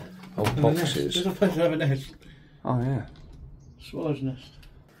old And a nest. boxes. There's a place to have a nest. Oh yeah. Swallow's nest.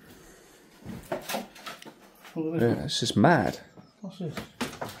 Look at Yeah, this. it's just mad. What's this?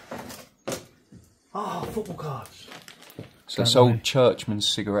 Ah, football cards. So it's old churchman's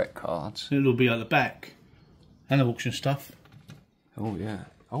cigarette cards. It'll be at the back. And auction stuff. Oh yeah.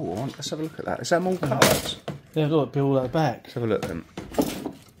 Oh, let's have a look at that. Is that more cards? Yeah, look, it'll be all at the back. Let's have a look then.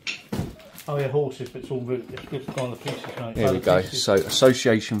 Oh yeah, horses, but it's all really, it's good to go on the pieces, mate. Here we go. So,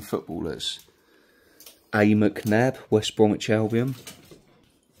 Association footballers. A. McNabb, West Bromwich Albion.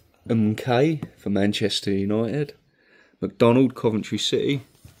 MK for Manchester United. McDonald, Coventry City.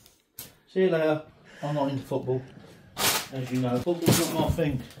 See you later. I'm not into football, as you know. Football's not my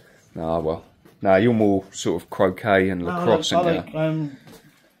thing. Ah, well. No, you're more sort of croquet and lacrosse, I aren't you? like,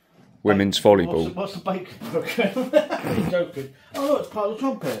 Women's volleyball. What's the bacon program? I'm joking. Oh look, it's part of the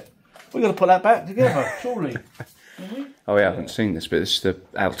trumpet. We've got to put that back together, surely. Oh, yeah, I haven't seen this, but it's the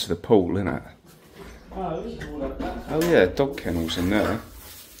out to the pool, isn't it? Oh, this is all like that. Oh, yeah, dog kennels in there.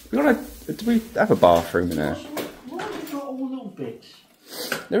 Do we have a bathroom in there? Why have you got all the little bits?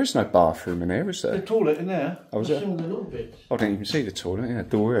 There is no bathroom in here, is The there? toilet in there. Oh, is I've it? seen all the little bits. I didn't even see the toilet. Yeah,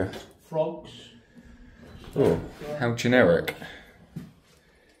 door here. Frogs. Oh, how generic.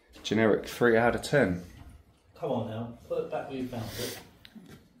 Generic 3 out of 10. Come on now, put it back where you found it.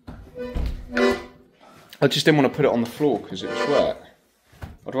 I just didn't want to put it on the floor because it was wet.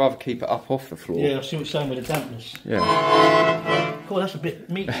 I'd rather keep it up off the floor. Yeah, I see what you're saying with the dampness. Yeah. Cool, that's a bit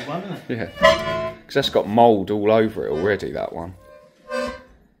meaty one, isn't it? Yeah. Because that's got mould all over it already, that one.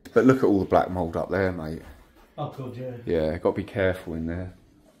 But look at all the black mould up there, mate. Oh god, yeah. Yeah, got to be careful in there.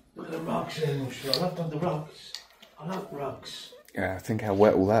 Look at the rugs there, Mushra. I love the rugs. I love rugs. Yeah, think how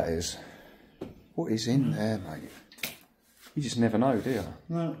wet all that is. What is in there, mate? You just never know, do you?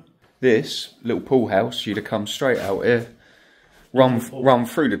 No. This little pool house, you'd have come straight out here, run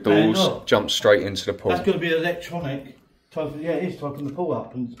through the doors, jump straight into the pool. That's going to be electronic. Yeah, it is to open the pool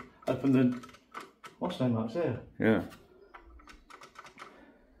up and open the. What's the name up there? Yeah.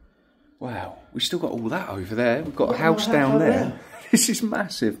 Wow, we've still got all that over there. We've got a house down there. This is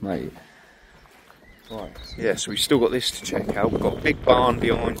massive, mate. Right. Yeah, so we've still got this to check out. We've got a big barn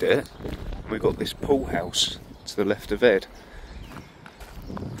behind it. And we've got this pool house to the left of Ed.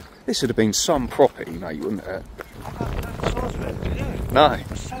 This would have been some property, mate, wouldn't it? No.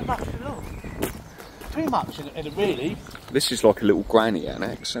 So much to look. Too much in it, really. This is like a little granny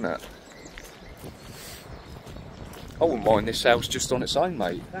annex, isn't it? I wouldn't mind this house just on its own,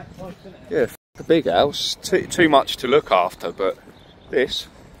 mate. That's nice, isn't it? Yeah, the big house, too much to look after, but this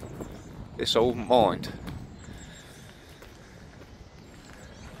I wouldn't mind.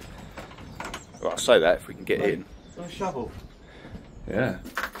 Well, I'll say that if we can get in. Got a shovel. Yeah.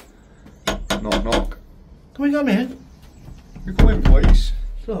 Knock, knock. Can we come in? You come in, please.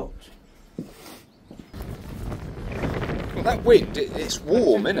 It's locked. Well, that wind, it's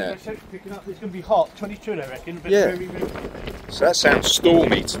warm, isn't it? Picking up, it's going to be hot, 22 I reckon. But Yeah. very, very... So that sounds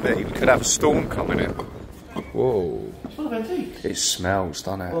stormy to me. We could have a storm coming in. Whoa. It's full of antiques. It smells,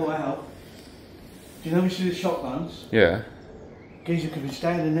 doesn't it? Oh wow. Do you know we see the shotguns? Yeah. Geezer could be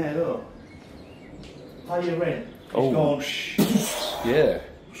standing there, look. Pay your rent. It's Oh, gone. Yeah.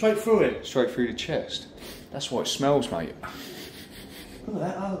 Straight through it. Straight through the chest. That's why it smells, mate. Look at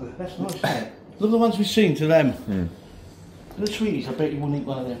that, oh, that's nice, isn't it? Look at the ones we've seen to them. The sweeties, I bet you wouldn't eat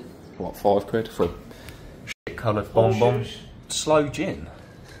one of them. What, £5 for a shit-coloured bonbon? Slow gin.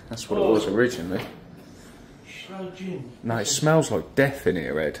 That's what it was originally. Slow gin. No, it smells like death in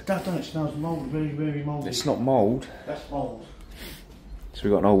here, Ed. That don't, it smells mould, very, very mouldy. It's not mould. That's mould. So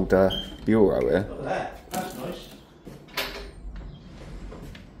we've got an old bureau here. Look at that, that's nice.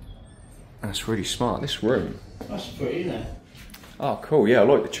 that's really smart. This room. That's pretty, isn't it? Oh, cool. Yeah, I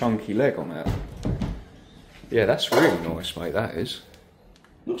like the chunky leg on that. Yeah, that's really nice, mate. That is.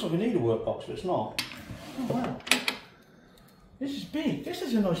 Looks like a needlework box, but it's not. Oh wow. This is big. This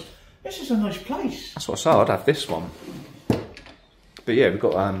is a nice place. That's what I said. I'd have this one. But yeah, we've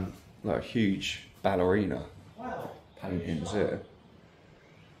got like a huge ballerina paintings here.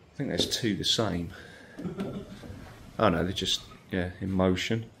 I think there's two the same. Oh no, they're just in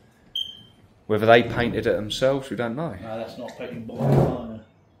motion. Whether they painted it themselves, we don't know. No, that's not taking bottle.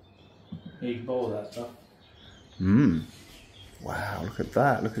 You can borrow that stuff. Wow, look at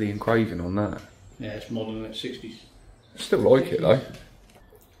that. Look at the engraving on that. Yeah, it's modern in the 60s. Still like it though.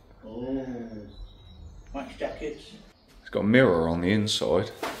 Oh, wax jackets. It's got a mirror on the inside.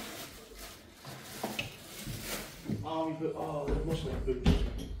 Army boots. Oh, what's that boots?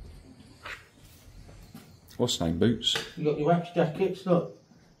 What's the name? Boots? You got your wax jackets, look.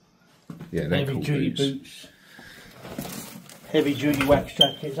 Yeah, they're Heavy cool duty boots. Heavy duty wax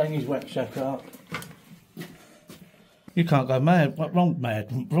jackets. Hang his wax jacket up. You can't go mad. What wrong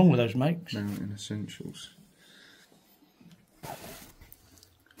with those makes? Mountain essentials.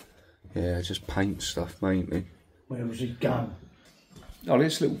 Yeah, just paint stuff mainly. Where was his gun? Oh,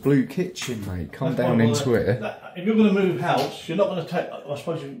 this little blue kitchen, mate. Come down into it. If you're going to move house, you're not going to take. I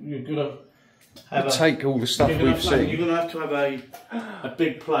suppose you're going to have take all the stuff we've seen. You're going to have a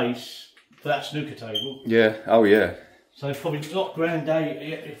big place for that snooker table. Yeah. Oh, yeah. So it's probably not grand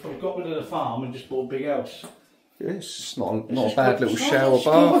day. You've probably got rid of the farm and just bought a big house. Yeah, it's not a bad little shower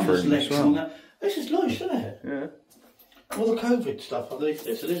bathroom as well. This is nice, isn't it? Yeah. All the COVID stuff underneath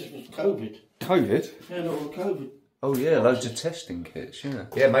this. So this was COVID. COVID? Yeah, not all the COVID. Oh yeah, loads of testing kits, yeah.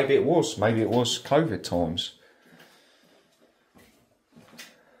 Yeah, maybe it was COVID times.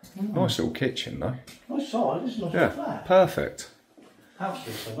 Nice little kitchen though. Nice size, it's not flat. Perfect. House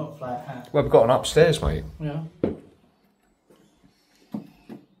is, so not flat hat. Well, we've got an upstairs, mate. Yeah.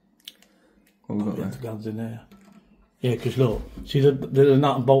 What have we got there? The guns in there. Yeah, because look, see the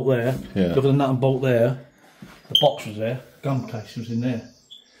nut and bolt there? Yeah. Look at the nut and bolt there. The box was there. Gun case was in there.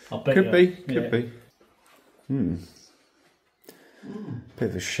 I bet Could be. Bit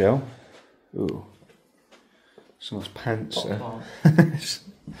of a shell. Ooh. Some nice pants there.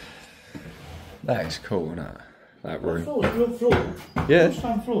 That is cool, isn't it? That room. Floor, real floor. Yeah.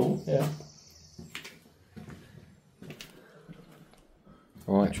 Stone floor. Yeah.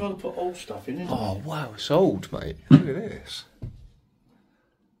 Right. Trying to put old stuff in, isn't it? Oh wow, it's old, mate. Look at this.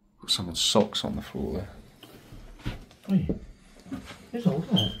 Got someone's socks on the floor there. Oh, it's old,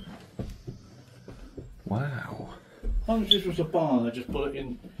 isn't it? Wow. I thought this was a barn, they just put it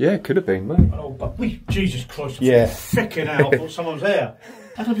in. Yeah, it could have been, mate. An old Jesus Christ, I'm freaking out, I thought someone was there.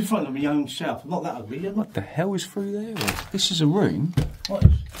 How do I be front of my own self? I'm not that ugly, am I? What the hell is through there? This is a room. What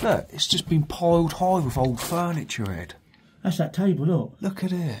is? Look, it's just been piled high with old furniture, Ed. That's that table, look. Look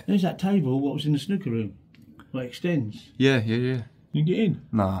at it. There's that table, what was in the snooker room. Well, it extends. Yeah. You can get in.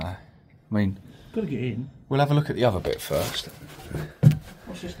 No, I mean... Gotta get in. We'll have a look at the other bit first.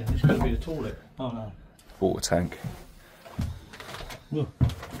 What's this then? It's gotta be the toilet. Oh no. Water tank. Look.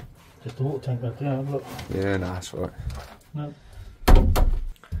 Just the water tank back there, look. Yeah, no, that's right. No.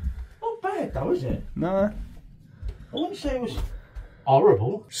 Not bad though, is it? No. I wouldn't say it was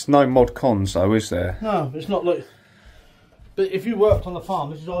horrible. There's no mod cons though, is there? No, it's not like... But if you worked on the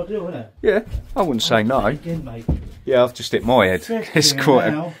farm, this is ideal, isn't it? Yeah, I wouldn't say no. Again, mate. Yeah, I've just hit my head. It's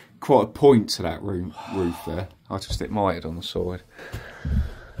quite now. a point to that roof there. I just hit my head on the side.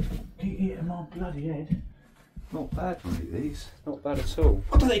 Keep eating my bloody head. Not bad, mate, these. Not bad at all.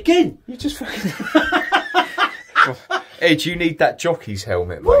 I've done it again! You just fucking... Ed, you need that jockey's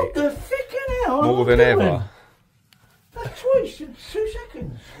helmet, mate. What the freaking hell? More than ever. That's twice in 2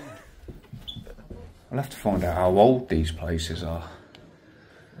 seconds. I'll have to find out how old these places are.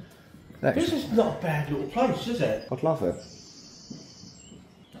 This is not a bad little place, is it? I'd love it.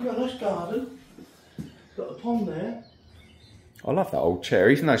 You've got a nice garden. Got a pond there. I love that old chair,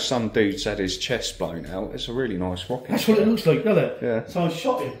 even though some dude's had his chest blown out. It's a really nice rocking That's chair. what it looks like, doesn't it? Yeah. So I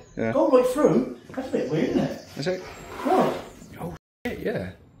shot him. Yeah. Gone right through. That's a bit weird, isn't it? Is it? What? Oh shit,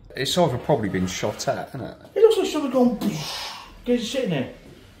 yeah. It's either probably been shot at, isn't it? It looks like someone gone. Guys sitting there.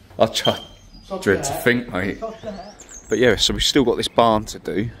 I dread to think, mate. But yeah, so we've still got this barn to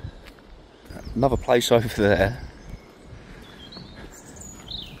do. Another place over there.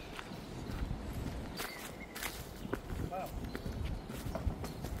 Wow.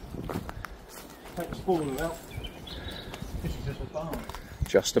 Take the spoiler out. This is just a barn.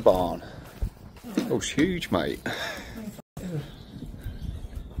 Just a barn. Oh, it's huge, mate.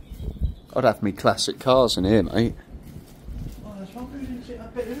 I'd have me classic cars in here, mate. Oh, that's one. I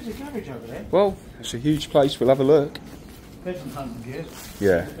bet there is a garage over there. Well, it's a huge place. We'll have a look. Pheasant hunting gear.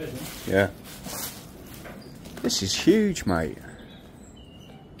 Yeah. Yeah. This is huge, mate.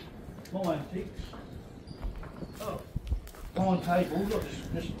 More antiques. Oh. Pine table. Look,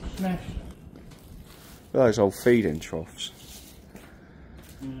 just smashed. Those old feeding troughs.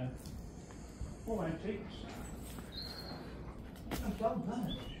 Yeah. More antiques.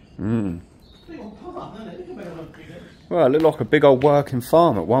 Mm. Big old farm, isn't it? Look at how big it is. Well, it looked like a big old working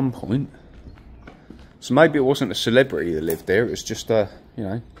farm at one point. So maybe it wasn't a celebrity that lived there, it was just a, you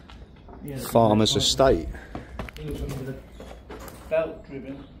know, yeah, farmer's estate. It looks like a belt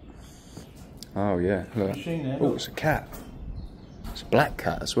driven. Oh yeah, look. Oh, it's a cat. It's a black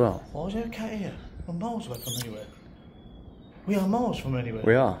cat as well. Why is there a cat here? We're miles away from anywhere. We are miles from anywhere.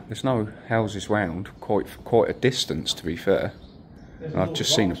 We are. There's no houses round, quite a distance to be fair. And I've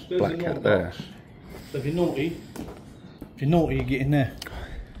just seen a black cat there. So if you're naughty, you get in there.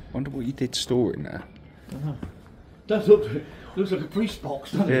 Wonder what you did store in there. I don't know. Does looks like a priest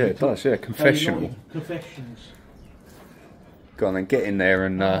box, doesn't it? Yeah, it does, yeah, confessional. Confessions. Go on then, get in there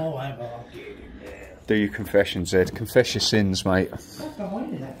and I'll get in there. Do your confessions, Ed. Confess your sins, mate. That's no way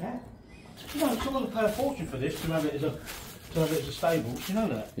in that cat. You know, someone will pay a fortune for this to have it as a stable. Do you know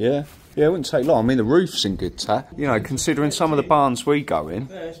that? Yeah. Yeah, it wouldn't take long. I mean, the roof's in good tack. You know, considering some of the barns we go in,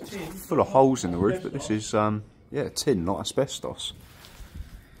 yeah, it's tin. Full of holes in the roof, but this is, yeah, tin, not asbestos.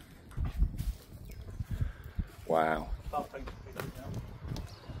 Wow. Look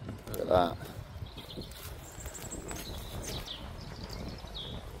at that.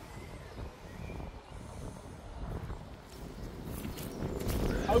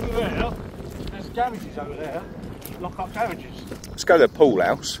 Over there, there's garages over there. Lock up garages. Let's go to the pool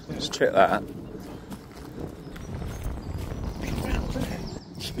house. Let's check that.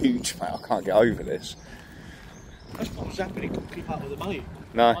 Huge, mate. I can't get over this. That's what Zapping couldn't keep up with the money.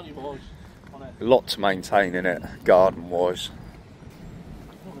 No. Money wise on it. A lot to maintain in it, garden wise.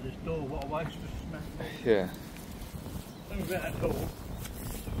 Look at this door, what a waste to smash it. Yeah. Think about that door.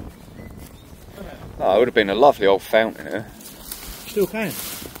 Oh, it would have been a lovely old fountain here. Still can.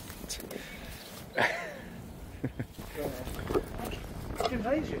 It's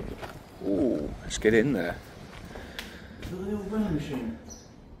hazy. Ooh, let's get in there. Look at the old running machine.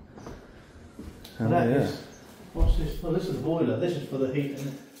 Oh, that yeah. is, what's this? Well, this is the boiler. This is for the heat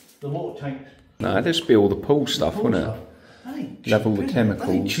and the water tank. No, this would be all the pool stuff, wouldn't it? That ain't cheap, Level the is it? chemicals.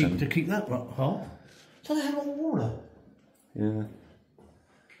 That ain't cheap and... to keep that hot. So they have all water. Yeah.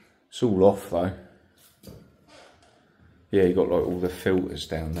 It's all off though. Yeah, you got like all the filters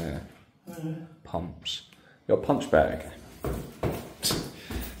down there. Pumps. You got a punch bag.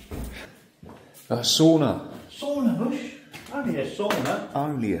 A sauna. Sauna, Bush. Only a sauna.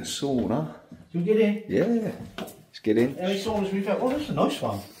 Only a sauna. Can we get in? Yeah. Let's get in. How many saunas we've had? Oh, that's a nice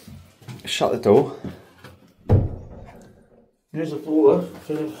one. Shut the door. There's a floor.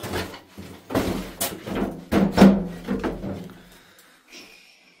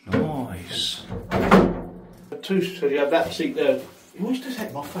 Nice. So you have that seat there. You always just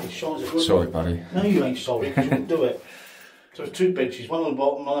hit my face, shines it. Sorry, buddy. No, you ain't sorry, because you wouldn't do it. So there's two benches, one on the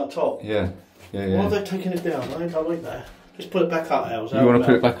bottom, one on the top. Yeah. Yeah, Why yeah. are they taking it down? I think I like that. Just put it back up, Els. You want to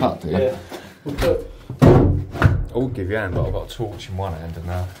put it back up, do you? Yeah. We'll put, I'll give you a hand, but I've got a torch in one hand and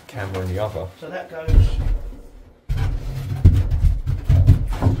a camera in the other. so that goes.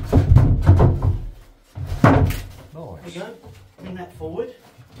 Nice. There you go. Bring that forward.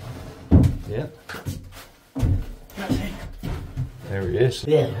 Yeah. That's it. There he is.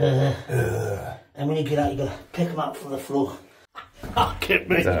 Yeah. And when you get out, you got to pick them up from the floor. Ah, get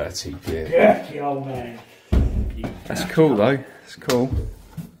me. Dirty git. Dirty old man. That's cool though. It's cool.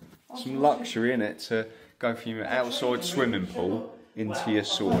 Some luxury in it to go from your outside swimming pool into your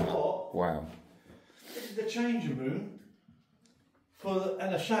sauna. Wow. This is the changing room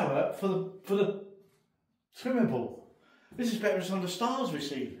and a shower for the swimming pool. This is better than some of the stars we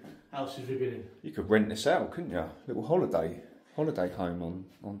see houses we've been in. You could rent this out, couldn't you? Little holiday home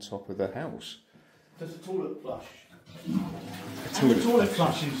on top of the house. There's a toilet flush. The toilet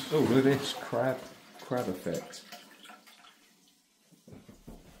flushes. Oh, look at this crab effect.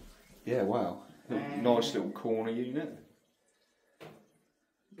 Yeah, wow. Nice little corner unit.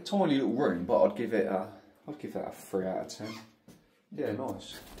 Tiny little room, but I'd give that a 3 out of 10. Yeah,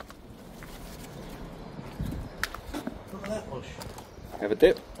 nice. Look at that bush. Have a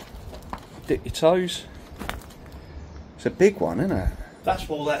dip. Dip your toes. It's a big one, isn't it? That's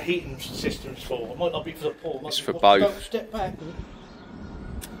what all that heating system's for. It might not be for the pool. It's for both. Don't step back.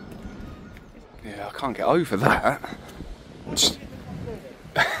 Yeah, I can't get over that. It's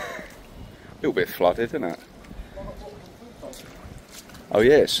a little bit flooded, isn't it? Oh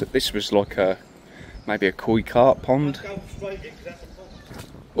yes, this was like a maybe a koi carp pond.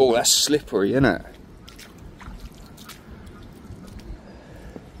 Oh, that's slippery, isn't it?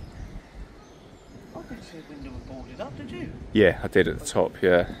 I didn't see the window was boarded up, did you? Yeah, I did at the top,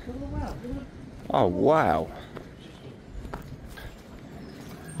 yeah. Oh wow.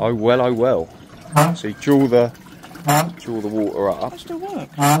 Oh well, oh well. So you draw the water up. That still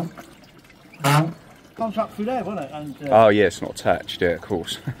works. Comes up through there, won't it? And, oh yeah, it's not attached, yeah, of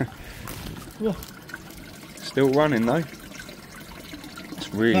course. yeah. Still running though.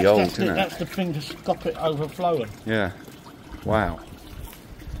 It's really old, isn't it? That's the thing to stop it overflowing. Yeah. Wow.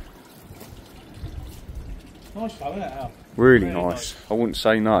 Nice though, isn't it, Al? Really nice. I wouldn't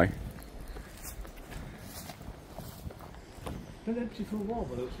say no. Been empty for a while,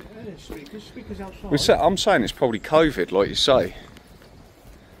 but it's speakers outside. I'm saying it's probably COVID, like you say.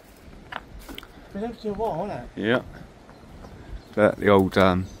 Been empty a while, hasn't it? Yeah. But the old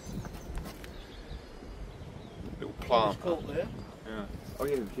little plant. Tennis court there. Yeah. Oh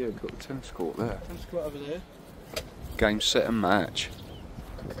yeah, we've got the tennis court there. Tennis court over there. Game, set and match.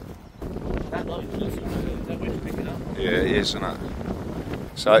 That light's different, that wind's picking up. Yeah, it is, isn't it?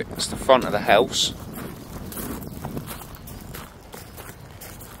 So it's the front of the house.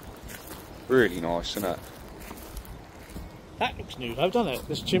 Really nice, isn't it? That looks new though, doesn't it?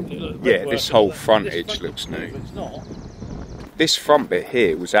 This chimney looks. Yeah, this whole frontage looks new. It's not. This front bit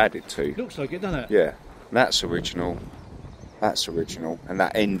here was added to. Looks like it, doesn't it? Yeah, that's original. That's original, and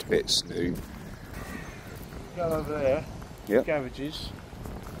that end bit's new. Go over there. Yep. Garages.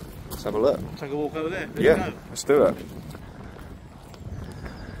 Let's have a look. Take a walk over there. Yeah, let's do it.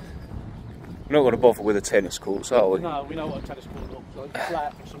 We're not going to bother with the tennis courts, are we? No, we know what a tennis court looks like.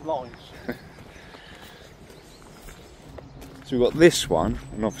 Flat with some lines. So we've got this one,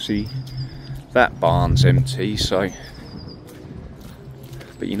 and obviously that barn's empty, so...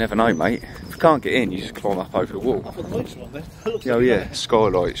 But you never know, mate. If you can't get in, you just climb up over the wall. Up on the lights one there. Oh yeah,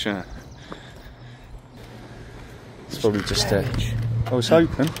 skylights, yeah. It's probably just a... Oh, it's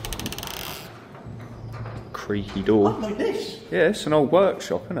open. Creaky door. Oh, like this? Yeah, it's an old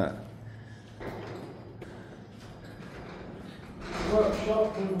workshop, isn't it?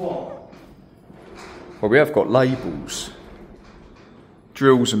 Workshop with what? Well, we have got labels.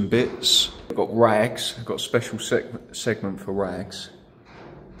 Drills and bits. We've got rags. We've got a special segment for rags.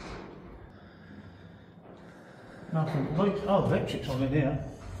 Nothing. Like, oh, electric's on in here.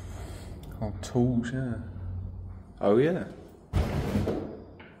 Oh, tools, yeah. Oh, yeah.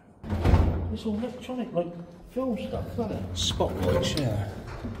 It's all electronic, like film stuff, isn't it? Spotlights, yeah.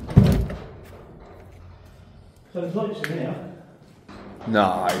 So there's lights in here. No,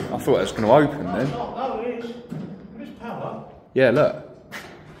 I thought it was going to open then. No, it is. There is power. Yeah, look.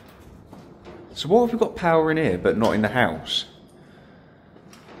 So what have we got power in here, but not in the house?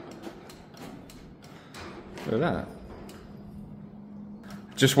 Look at that.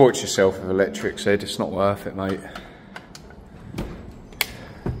 Just watch yourself with electrics, Ed. It's not worth it, mate.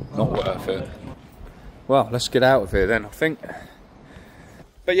 Not worth it. Well, let's get out of here then, I think.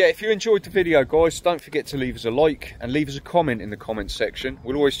 But yeah, if you enjoyed the video, guys, don't forget to leave us a like and leave us a comment in the comments section.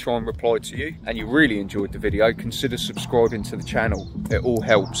 We'll always try and reply to you. And you really enjoyed the video, consider subscribing to the channel. It all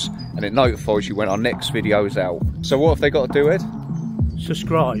helps and it notifies you when our next video is out. So what have they got to do, Ed?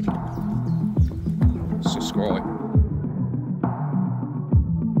 Subscribe. Subscribe.